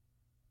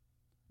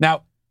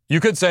 Now, you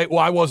could say, well,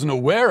 I wasn't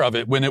aware of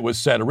it when it was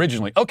said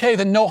originally. Okay,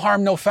 then no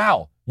harm, no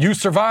foul. You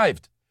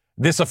survived.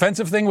 This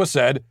offensive thing was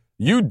said.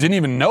 You didn't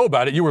even know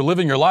about it. You were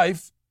living your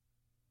life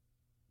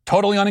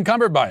totally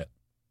unencumbered by it.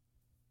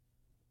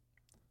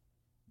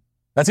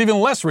 That's even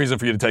less reason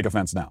for you to take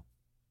offense now.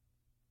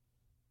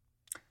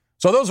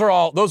 So those are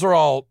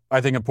all,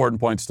 I think, important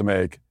points to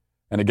make.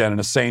 And again, in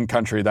a sane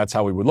country, that's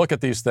how we would look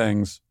at these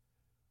things.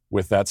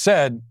 With that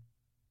said,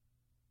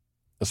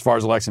 as far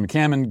as Alexia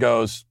McCammon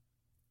goes,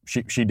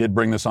 she did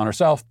bring this on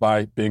herself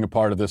by being a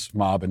part of this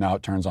mob, and now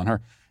it turns on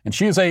her. And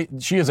she is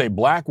a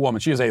black woman.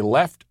 She is a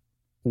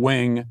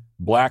left-wing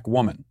black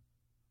woman.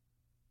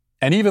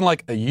 And even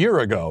like a year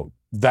ago,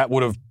 that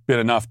would have been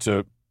enough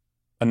to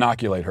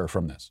inoculate her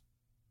from this.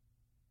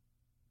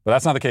 But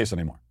that's not the case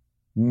anymore.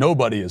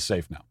 Nobody is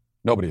safe now.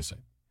 Nobody is safe.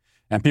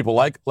 And people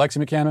like Lexi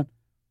McCammon,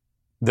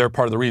 they're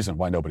part of the reason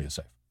why nobody is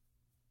safe.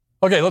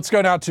 Okay, let's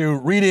go now to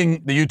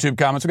reading the YouTube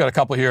comments. We've got a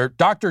couple here.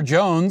 Dr.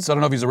 Jones, I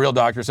don't know if he's a real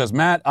doctor, says,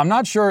 Matt, I'm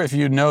not sure if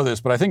you know this,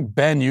 but I think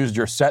Ben used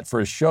your set for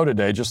his show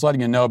today. Just letting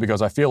you know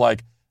because I feel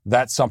like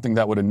that's something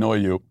that would annoy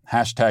you.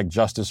 #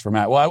 justice for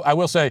Matt. Well, I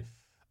will say,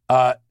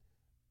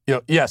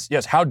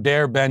 yes, how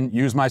dare Ben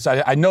use my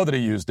set? I know that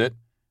he used it.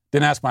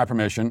 Didn't ask my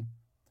permission.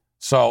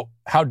 So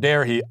how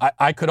dare he?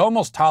 I could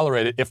almost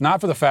tolerate it if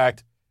not for the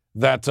fact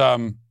that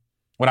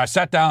when I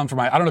sat down for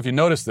I don't know if you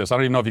noticed this. I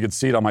don't even know if you could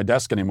see it on my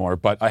desk anymore,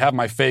 but I have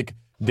my fake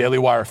Daily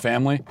Wire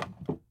family,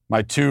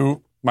 my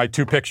two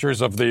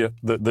pictures of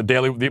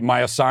my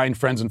assigned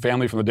friends and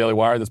family from the Daily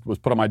Wire that was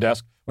put on my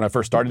desk when I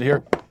first started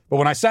here. But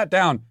when I sat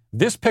down,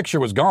 this picture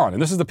was gone.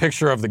 And this is the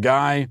picture of the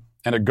guy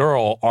and a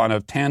girl on a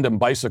tandem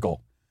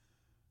bicycle.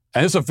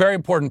 And this is a very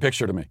important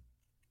picture to me.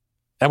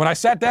 And when I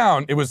sat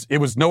down, it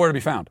was nowhere to be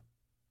found.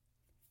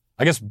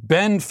 I guess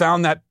Ben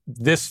found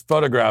this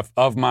photograph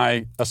of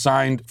my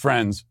assigned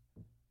friends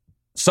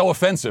so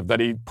offensive that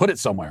he put it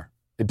somewhere.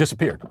 It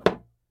disappeared.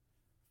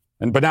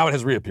 But now it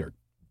has reappeared.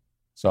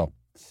 So,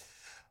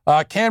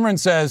 Cameron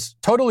says,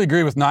 totally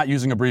agree with not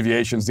using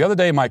abbreviations. The other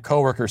day, my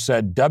coworker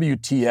said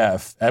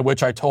WTF, at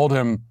which I told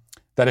him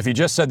that if he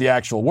just said the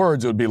actual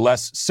words, it would be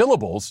less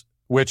syllables,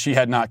 which he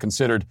had not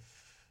considered.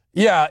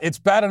 Yeah, it's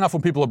bad enough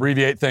when people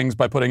abbreviate things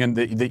by putting in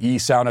the E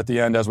sound at the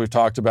end, as we've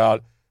talked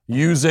about.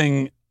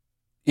 Using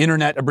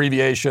internet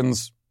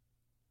abbreviations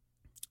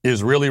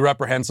is really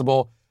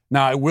reprehensible.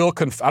 Now, I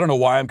don't know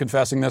why I'm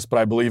confessing this, but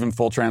I believe in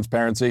full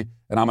transparency,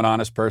 and I'm an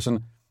honest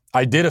person.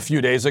 I did a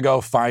few days ago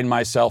find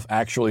myself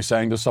actually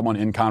saying to someone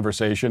in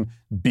conversation,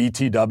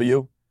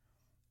 BTW,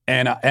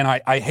 and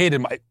I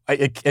hated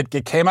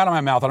it came out of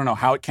my mouth. I don't know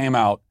how it came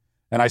out,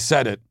 and I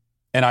said it,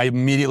 and I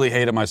immediately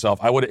hated myself.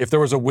 If there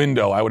was a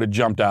window, I would have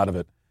jumped out of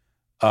it,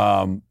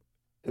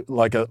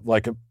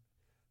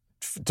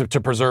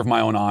 to preserve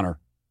my own honor.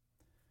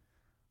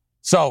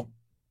 So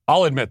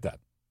I'll admit that.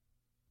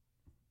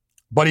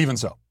 But even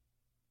so,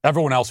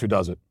 everyone else who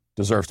does it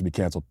deserves to be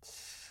canceled.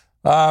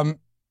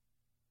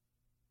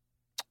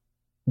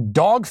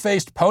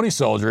 Dog-faced pony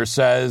soldier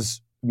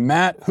says,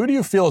 Matt, who do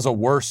you feel is a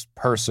worse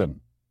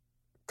person,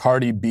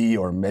 Cardi B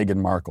or Meghan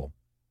Markle?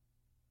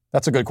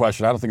 That's a good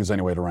question. I don't think there's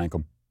any way to rank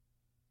them.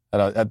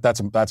 That's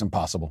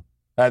impossible.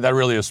 That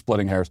really is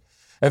splitting hairs.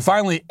 And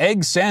finally,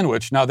 Egg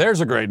Sandwich, now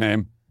there's a great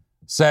name,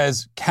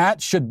 says,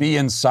 cat should be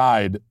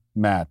inside,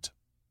 Matt.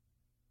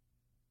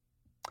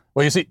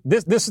 Well, you see,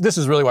 this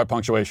is really why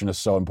punctuation is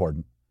so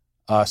important.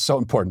 So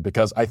important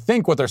because I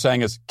think what they're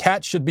saying is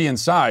cat should be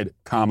inside,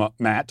 comma,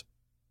 Matt,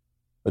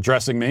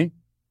 addressing me.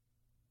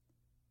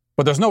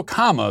 But there's no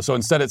comma, so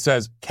instead it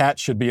says cat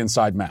should be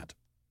inside Matt.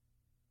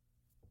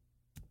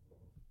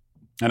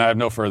 And I have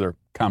no further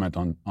comment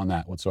on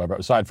that whatsoever,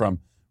 aside from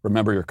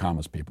remember your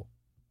commas, people.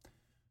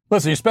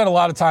 Listen, you spend a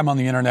lot of time on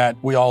the internet.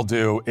 We all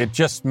do. It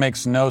just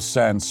makes no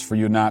sense for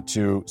you not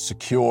to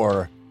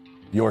secure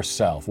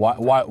yourself. Why?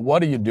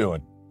 What are you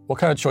doing? What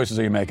kind of choices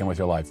are you making with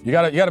your life? You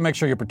got to make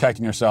sure you're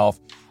protecting yourself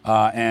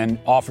and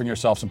offering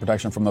yourself some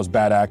protection from those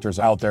bad actors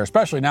out there.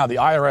 Especially now, the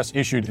IRS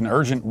issued an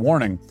urgent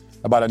warning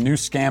about a new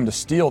scam to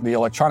steal the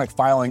electronic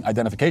filing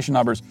identification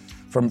numbers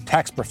from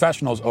tax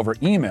professionals over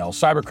email.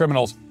 Cyber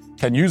criminals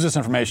can use this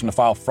information to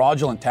file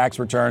fraudulent tax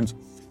returns.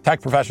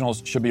 Tax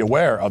professionals should be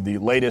aware of the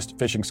latest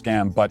phishing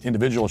scam, but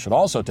individuals should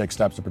also take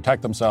steps to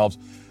protect themselves.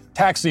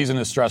 Tax season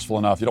is stressful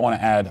enough. You don't want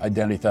to add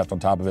identity theft on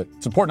top of it.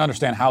 It's important to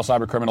understand how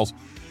cyber criminals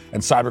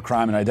and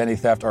cybercrime and identity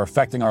theft are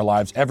affecting our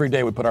lives. Every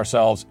day we put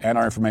ourselves and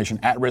our information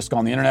at risk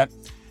on the internet.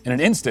 In an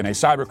instant, a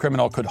cyber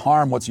criminal could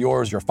harm what's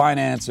yours, your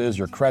finances,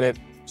 your credit,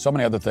 so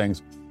many other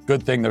things.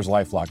 Good thing there's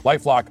LifeLock.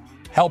 LifeLock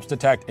helps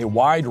detect a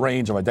wide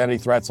range of identity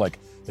threats, like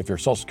if your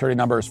social security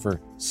number is for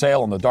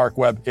sale on the dark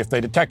web. If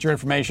they detect your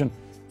information,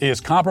 is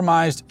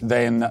compromised,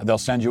 then they'll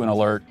send you an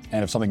alert.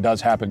 And if something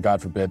does happen,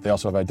 God forbid, they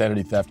also have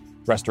identity theft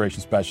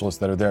restoration specialists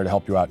that are there to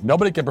help you out.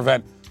 Nobody can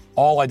prevent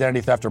all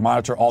identity theft or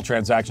monitor all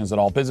transactions at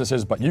all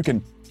businesses, but you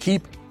can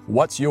keep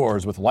what's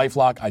yours with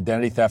LifeLock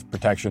Identity Theft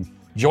Protection.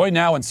 Join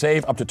now and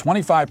save up to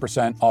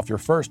 25% off your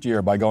first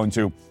year by going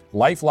to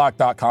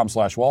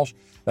LifeLock.com/Walsh.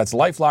 That's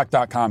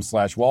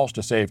LifeLock.com/Walsh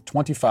to save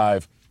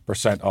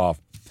 25% off.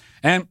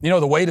 And,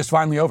 the wait is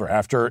finally over.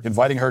 After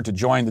inviting her to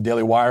join the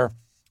Daily Wire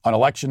on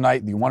election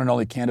night, the one and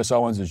only Candace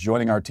Owens is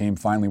joining our team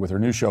finally with her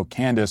new show,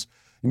 Candace.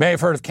 You may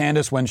have heard of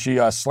Candace when she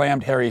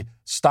slammed Harry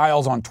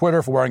Styles on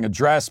Twitter for wearing a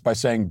dress by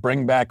saying,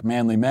 "Bring back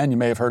manly men." You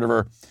may have heard of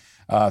her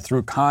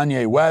through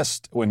Kanye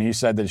West when he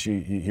said that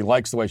he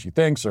likes the way she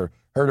thinks, or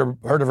heard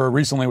of her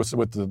recently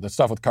with the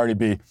stuff with Cardi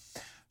B.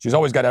 She's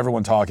always got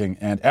everyone talking,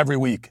 and every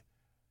week,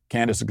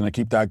 Candace is going to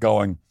keep that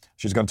going.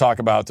 She's going to talk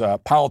about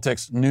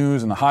politics,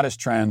 news, and the hottest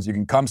trends. You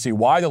can come see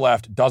why the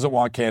left doesn't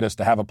want Candace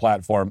to have a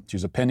platform.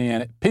 She's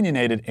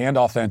opinionated and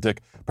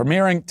authentic.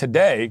 Premiering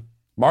today,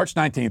 March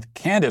 19th,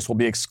 Candace will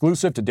be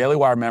exclusive to Daily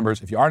Wire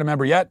members. If you aren't a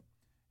member yet,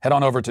 head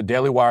on over to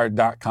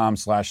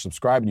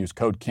dailywire.com/subscribe and use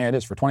code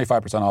Candace for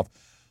 25% off.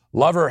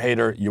 Lover or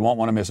hater, you won't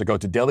want to miss it. Go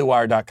to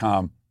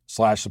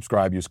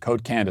dailywire.com/subscribe. Use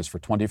code Candace for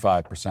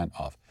 25%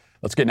 off.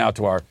 Let's get now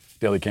to our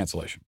daily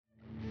cancellation.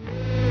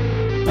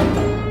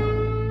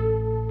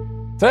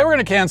 Today we're going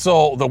to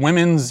cancel the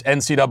women's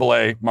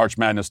NCAA March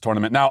Madness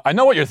tournament. Now, I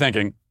know what you're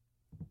thinking.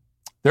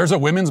 There's a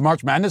women's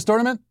March Madness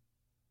tournament?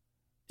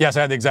 Yes,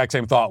 I had the exact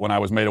same thought when I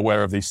was made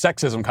aware of the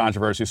sexism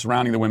controversy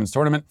surrounding the women's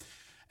tournament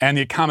and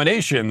the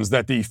accommodations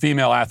that the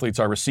female athletes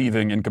are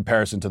receiving in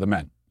comparison to the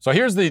men. So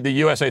here's the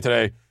USA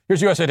Today.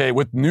 Here's USA Today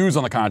with news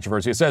on the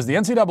controversy. It says the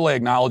NCAA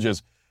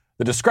acknowledges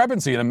the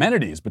discrepancy in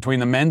amenities between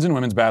the men's and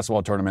women's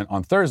basketball tournament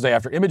on Thursday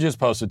after images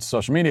posted to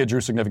social media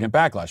drew significant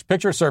backlash.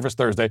 Pictures surfaced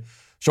Thursday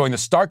showing the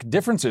stark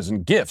differences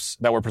in gifts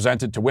that were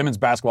presented to women's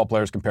basketball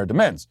players compared to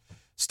men's.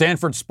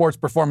 Stanford sports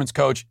performance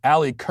coach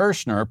Ali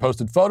Kirshner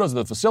posted photos of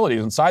the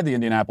facilities inside the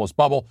Indianapolis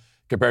bubble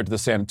compared to the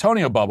San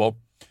Antonio bubble.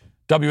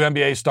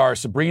 WNBA star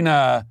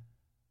Sabrina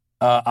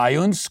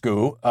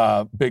Ionescu,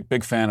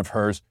 big fan of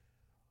hers,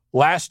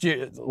 last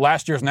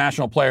year's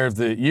National Player of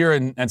the Year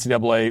in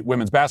NCAA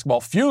women's basketball,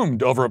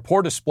 fumed over a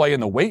poor display in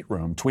the weight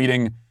room,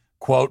 tweeting,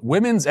 quote,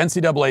 "Women's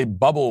NCAA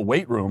bubble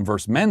weight room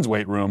versus men's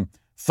weight room.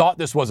 Thought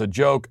this was a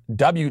joke.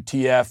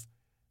 WTF.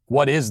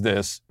 What is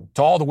this?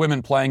 To all the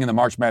women playing in the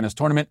March Madness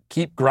tournament,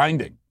 keep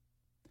grinding."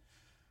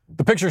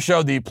 The picture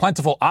showed the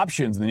plentiful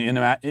options in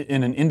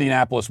an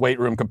Indianapolis weight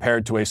room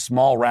compared to a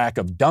small rack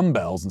of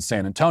dumbbells in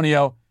San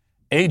Antonio.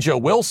 Aja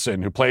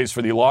Wilson, who plays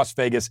for the Las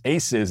Vegas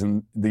Aces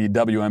in the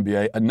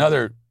WNBA,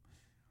 another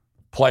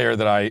player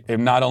that I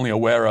am not only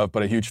aware of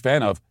but a huge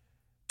fan of,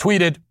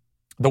 tweeted,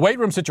 "The weight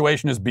room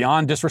situation is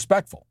beyond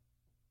disrespectful."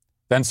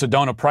 Then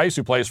Sedona Price,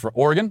 who plays for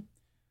Oregon,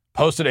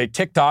 posted a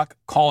TikTok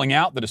calling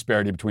out the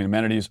disparity between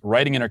amenities,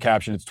 writing in her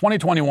caption, "It's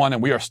 2021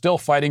 and we are still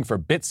fighting for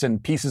bits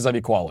and pieces of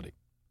equality."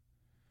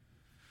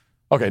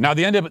 Okay, now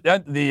the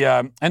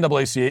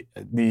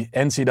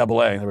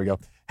NCAA, there we go,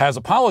 has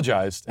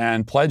apologized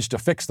and pledged to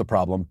fix the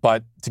problem.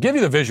 But to give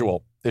you the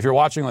visual, if you're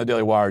watching on the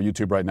Daily Wire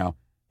YouTube right now,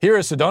 here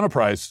is Sedona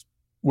Price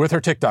with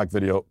her TikTok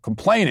video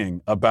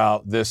complaining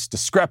about this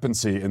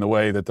discrepancy in the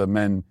way that the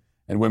men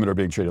and women are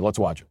being treated. Let's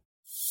watch it.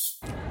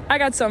 I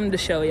got something to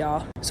show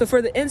y'all. So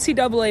for the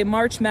NCAA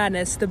March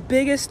Madness, the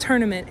biggest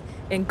tournament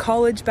in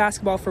college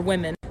basketball for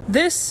women,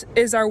 this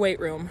is our weight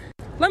room.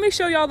 Let me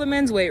show y'all the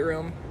men's weight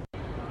room.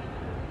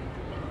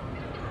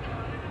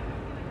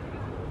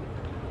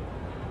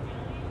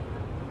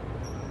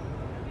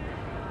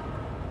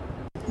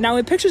 Now,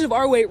 when pictures of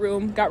our weight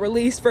room got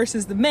released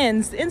versus the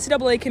men's, the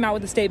NCAA came out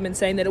with a statement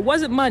saying that it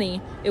wasn't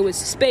money, it was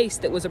space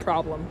that was a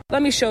problem.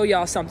 Let me show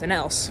y'all something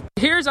else.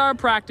 Here's our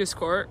practice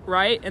court,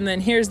 right? And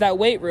then here's that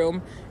weight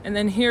room. And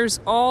then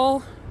here's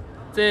all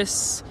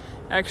this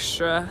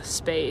extra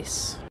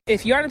space.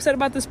 If you aren't upset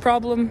about this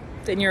problem,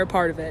 then you're a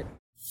part of it.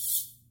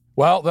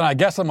 Well, then I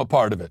guess I'm a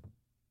part of it.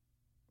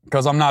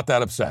 Because I'm not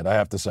that upset, I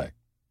have to say.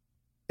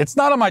 It's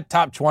not on my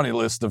top 20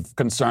 list of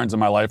concerns in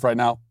my life right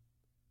now,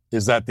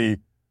 is that the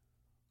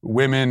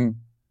women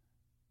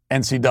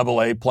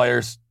NCAA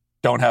players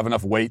don't have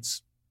enough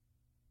weights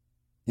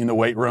in the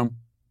weight room.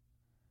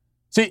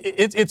 See,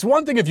 it's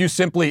one thing if you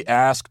simply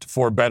asked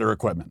for better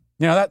equipment.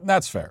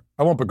 That's fair.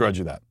 I won't begrudge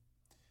you that.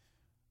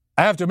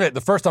 I have to admit,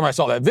 the first time I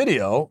saw that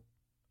video,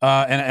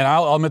 and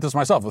I'll admit this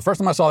myself, the first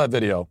time I saw that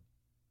video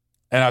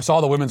and I saw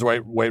the women's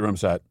weight room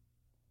set,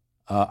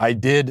 I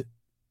did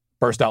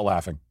burst out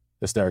laughing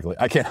hysterically.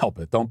 I can't help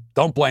it.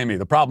 Don't blame me.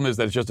 The problem is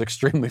that it's just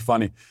extremely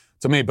funny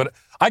to me. But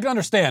I can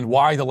understand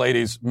why the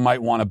ladies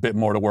might want a bit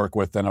more to work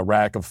with than a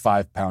rack of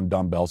 5-pound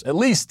dumbbells. At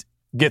least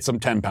get some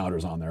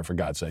 10-pounders on there, for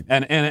God's sake,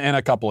 and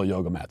a couple of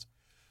yoga mats.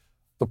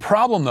 The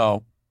problem,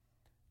 though,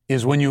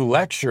 is when you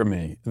lecture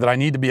me that I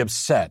need to be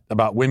upset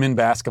about women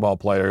basketball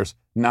players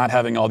not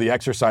having all the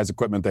exercise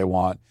equipment they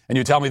want, and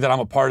you tell me that I'm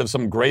a part of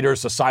some greater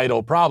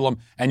societal problem,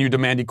 and you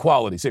demand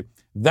equality. See,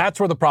 that's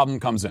where the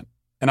problem comes in.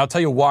 And I'll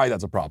tell you why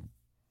that's a problem.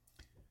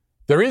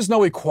 There is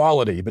no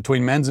equality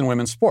between men's and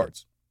women's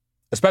sports,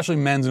 especially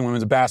men's and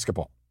women's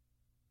basketball.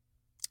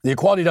 The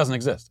equality doesn't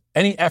exist.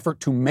 Any effort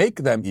to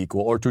make them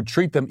equal or to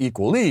treat them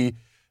equally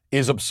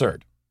is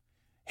absurd.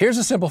 Here's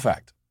a simple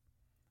fact.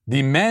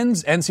 The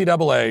men's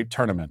NCAA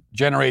tournament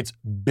generates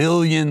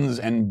billions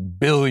and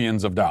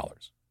billions of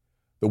dollars.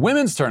 The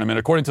women's tournament,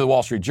 according to the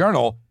Wall Street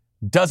Journal,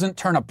 doesn't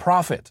turn a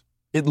profit.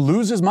 It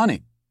loses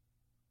money.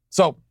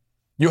 So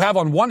you have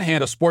on one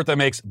hand a sport that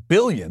makes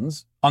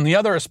billions, on the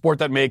other a sport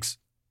that makes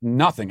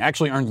nothing,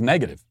 actually earns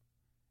negative.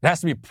 It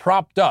has to be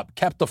propped up,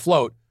 kept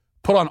afloat,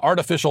 put on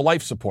artificial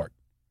life support.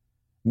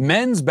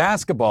 Men's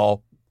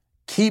basketball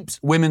keeps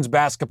women's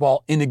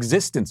basketball in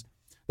existence.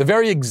 The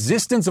very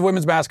existence of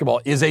women's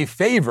basketball is a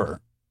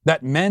favor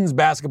that men's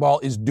basketball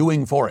is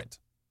doing for it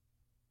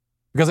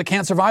because it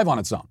can't survive on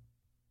its own.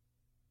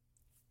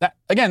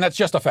 That's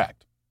just a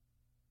fact.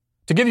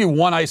 To give you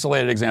one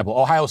isolated example,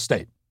 Ohio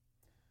State.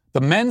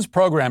 The men's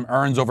program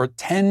earns over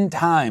 10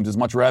 times as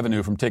much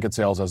revenue from ticket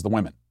sales as the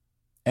women.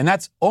 And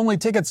that's only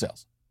ticket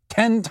sales.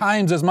 10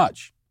 times as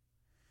much.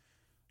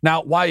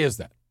 Now, why is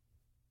that?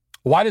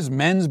 Why does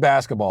men's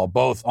basketball,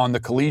 both on the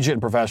collegiate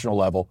and professional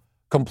level,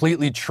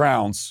 completely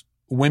trounce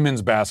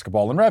women's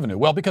basketball in revenue?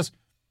 Well, because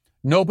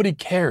nobody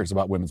cares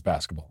about women's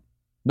basketball.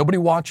 Nobody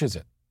watches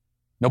it.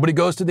 Nobody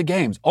goes to the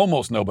games.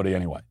 Almost nobody,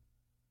 anyway.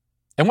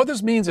 And what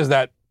this means is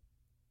that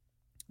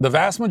the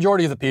vast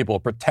majority of the people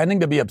pretending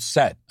to be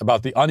upset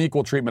about the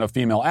unequal treatment of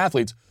female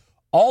athletes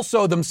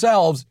also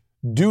themselves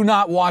do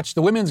not watch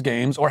the women's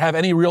games or have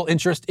any real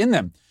interest in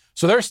them.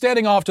 So they're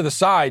standing off to the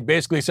side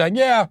basically saying,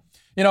 yeah,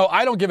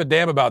 I don't give a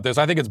damn about this.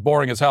 I think it's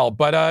boring as hell.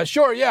 But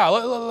sure, yeah,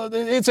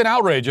 it's an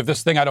outrage if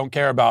this thing I don't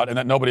care about and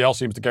that nobody else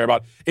seems to care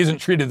about isn't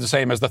treated the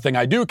same as the thing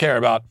I do care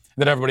about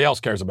that everybody else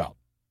cares about.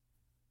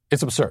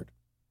 It's absurd.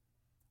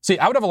 See,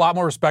 I would have a lot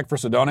more respect for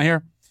Sedona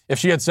here if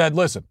she had said,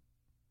 listen,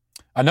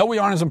 I know we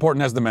aren't as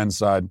important as the men's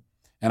side,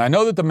 and I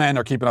know that the men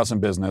are keeping us in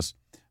business.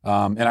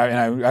 And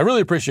I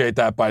really appreciate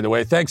that, by the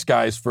way. Thanks,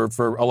 guys,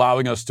 for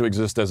allowing us to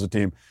exist as a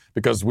team,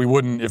 because we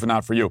wouldn't if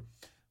not for you.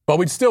 But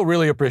we'd still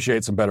really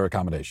appreciate some better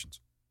accommodations.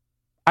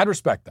 I'd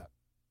respect that.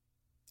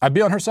 I'd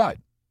be on her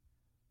side.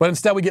 But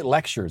instead, we get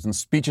lectures and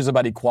speeches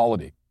about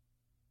equality.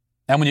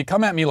 And when you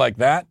come at me like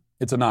that,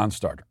 it's a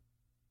non-starter.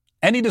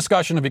 Any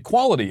discussion of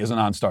equality is a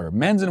non-starter.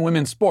 Men's and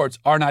women's sports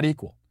are not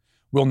equal.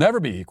 Will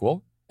never be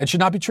equal and should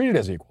not be treated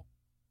as equal.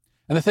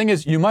 And the thing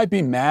is, you might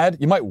be mad,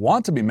 you might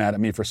want to be mad at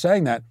me for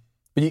saying that,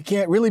 but you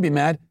can't really be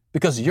mad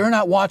because you're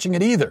not watching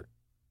it either.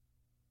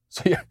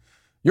 So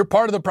you're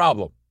part of the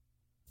problem.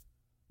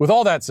 With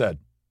all that said,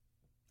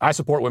 I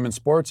support women's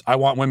sports. I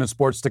want women's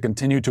sports to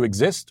continue to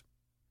exist.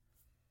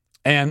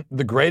 And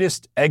the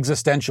greatest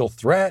existential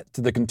threat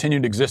to the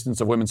continued existence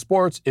of women's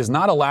sports is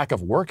not a lack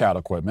of workout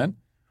equipment.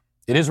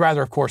 It is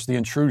rather, of course, the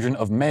intrusion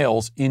of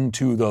males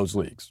into those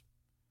leagues.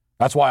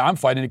 That's why I'm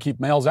fighting to keep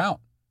males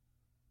out.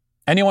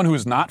 Anyone who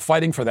is not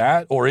fighting for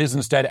that or is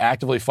instead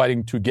actively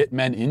fighting to get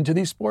men into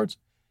these sports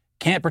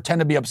can't pretend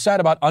to be upset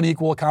about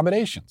unequal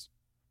accommodations.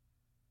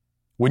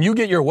 When you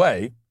get your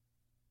way,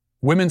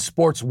 women's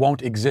sports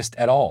won't exist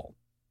at all.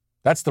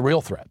 That's the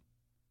real threat.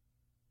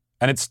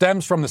 And it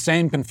stems from the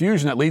same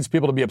confusion that leads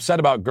people to be upset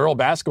about girl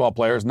basketball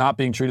players not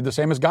being treated the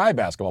same as guy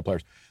basketball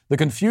players. The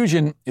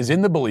confusion is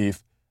in the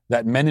belief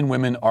that men and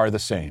women are the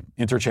same,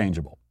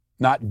 interchangeable,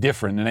 not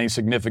different in any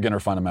significant or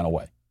fundamental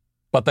way.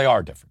 But they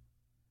are different.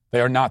 They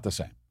are not the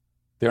same.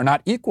 They are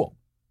not equal,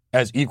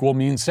 as equal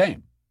means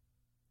same.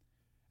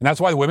 And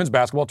that's why the women's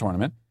basketball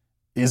tournament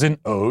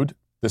isn't owed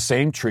the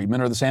same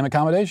treatment or the same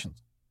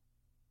accommodations.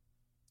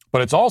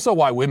 But it's also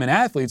why women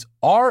athletes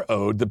are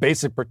owed the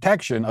basic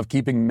protection of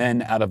keeping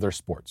men out of their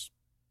sports.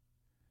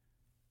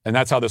 And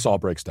that's how this all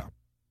breaks down.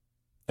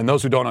 And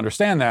those who don't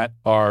understand that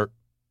are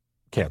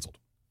canceled.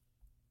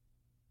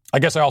 I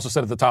guess I also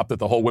said at the top that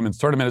the whole women's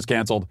tournament is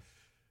canceled.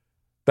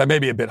 That may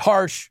be a bit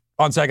harsh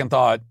on second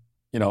thought,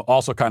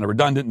 also kind of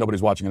redundant.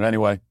 Nobody's watching it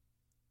anyway.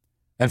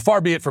 And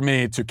far be it from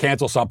me to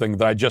cancel something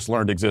that I just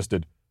learned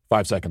existed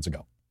 5 seconds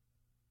ago.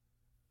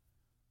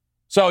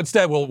 So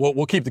instead,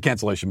 we'll keep the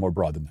cancellation more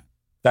broad than that.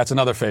 That's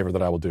another favor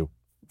that I will do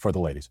for the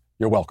ladies.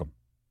 You're welcome.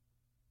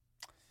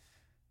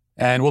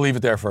 And we'll leave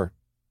it there for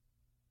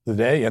the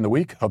day and the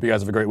week. Hope you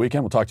guys have a great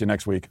weekend. We'll talk to you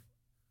next week.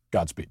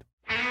 Godspeed.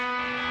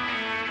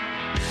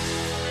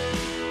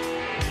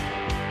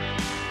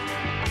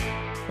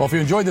 Well, if you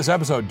enjoyed this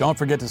episode, don't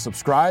forget to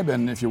subscribe.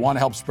 And if you want to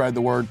help spread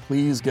the word,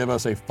 please give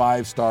us a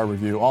 5-star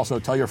review. Also,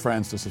 tell your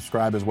friends to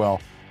subscribe as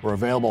well. We're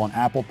available on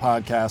Apple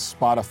Podcasts,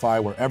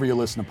 Spotify, wherever you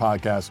listen to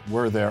podcasts,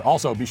 we're there.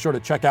 Also, be sure to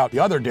check out the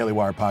other Daily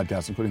Wire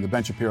podcasts, including The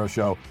Ben Shapiro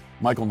Show,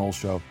 Michael Knowles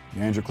Show,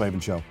 The Andrew Klavan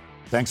Show.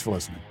 Thanks for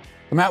listening.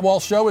 The Matt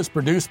Walsh Show is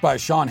produced by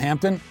Sean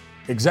Hampton,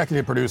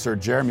 executive producer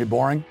Jeremy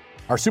Boring.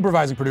 Our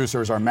supervising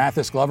producers are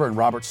Mathis Glover and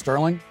Robert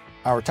Sterling.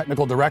 Our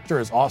technical director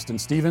is Austin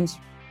Stevens.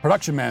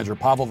 Production manager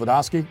Pavel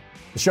Vodosky.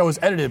 The show is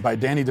edited by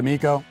Danny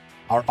D'Amico.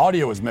 Our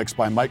audio is mixed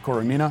by Mike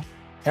Coromina.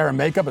 Hair and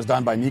makeup is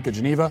done by Nika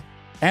Geneva.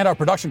 And our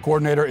production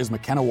coordinator is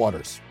McKenna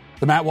Waters.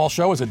 The Matt Walsh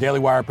Show is a Daily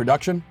Wire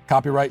production.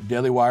 Copyright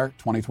Daily Wire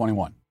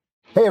 2021.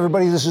 Hey,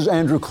 everybody, this is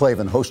Andrew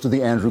Klavan, host of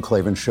The Andrew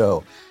Klavan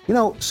Show. You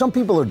know, some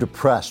people are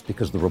depressed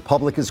because the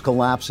republic is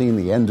collapsing,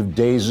 the end of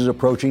days is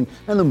approaching,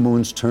 and the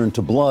moon's turned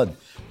to blood.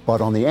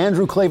 But on The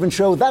Andrew Klavan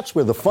Show, that's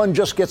where the fun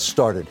just gets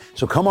started.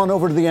 So come on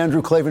over to The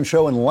Andrew Klavan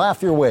Show and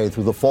laugh your way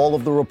through the fall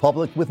of the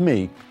republic with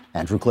me,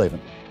 Andrew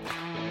Klavan.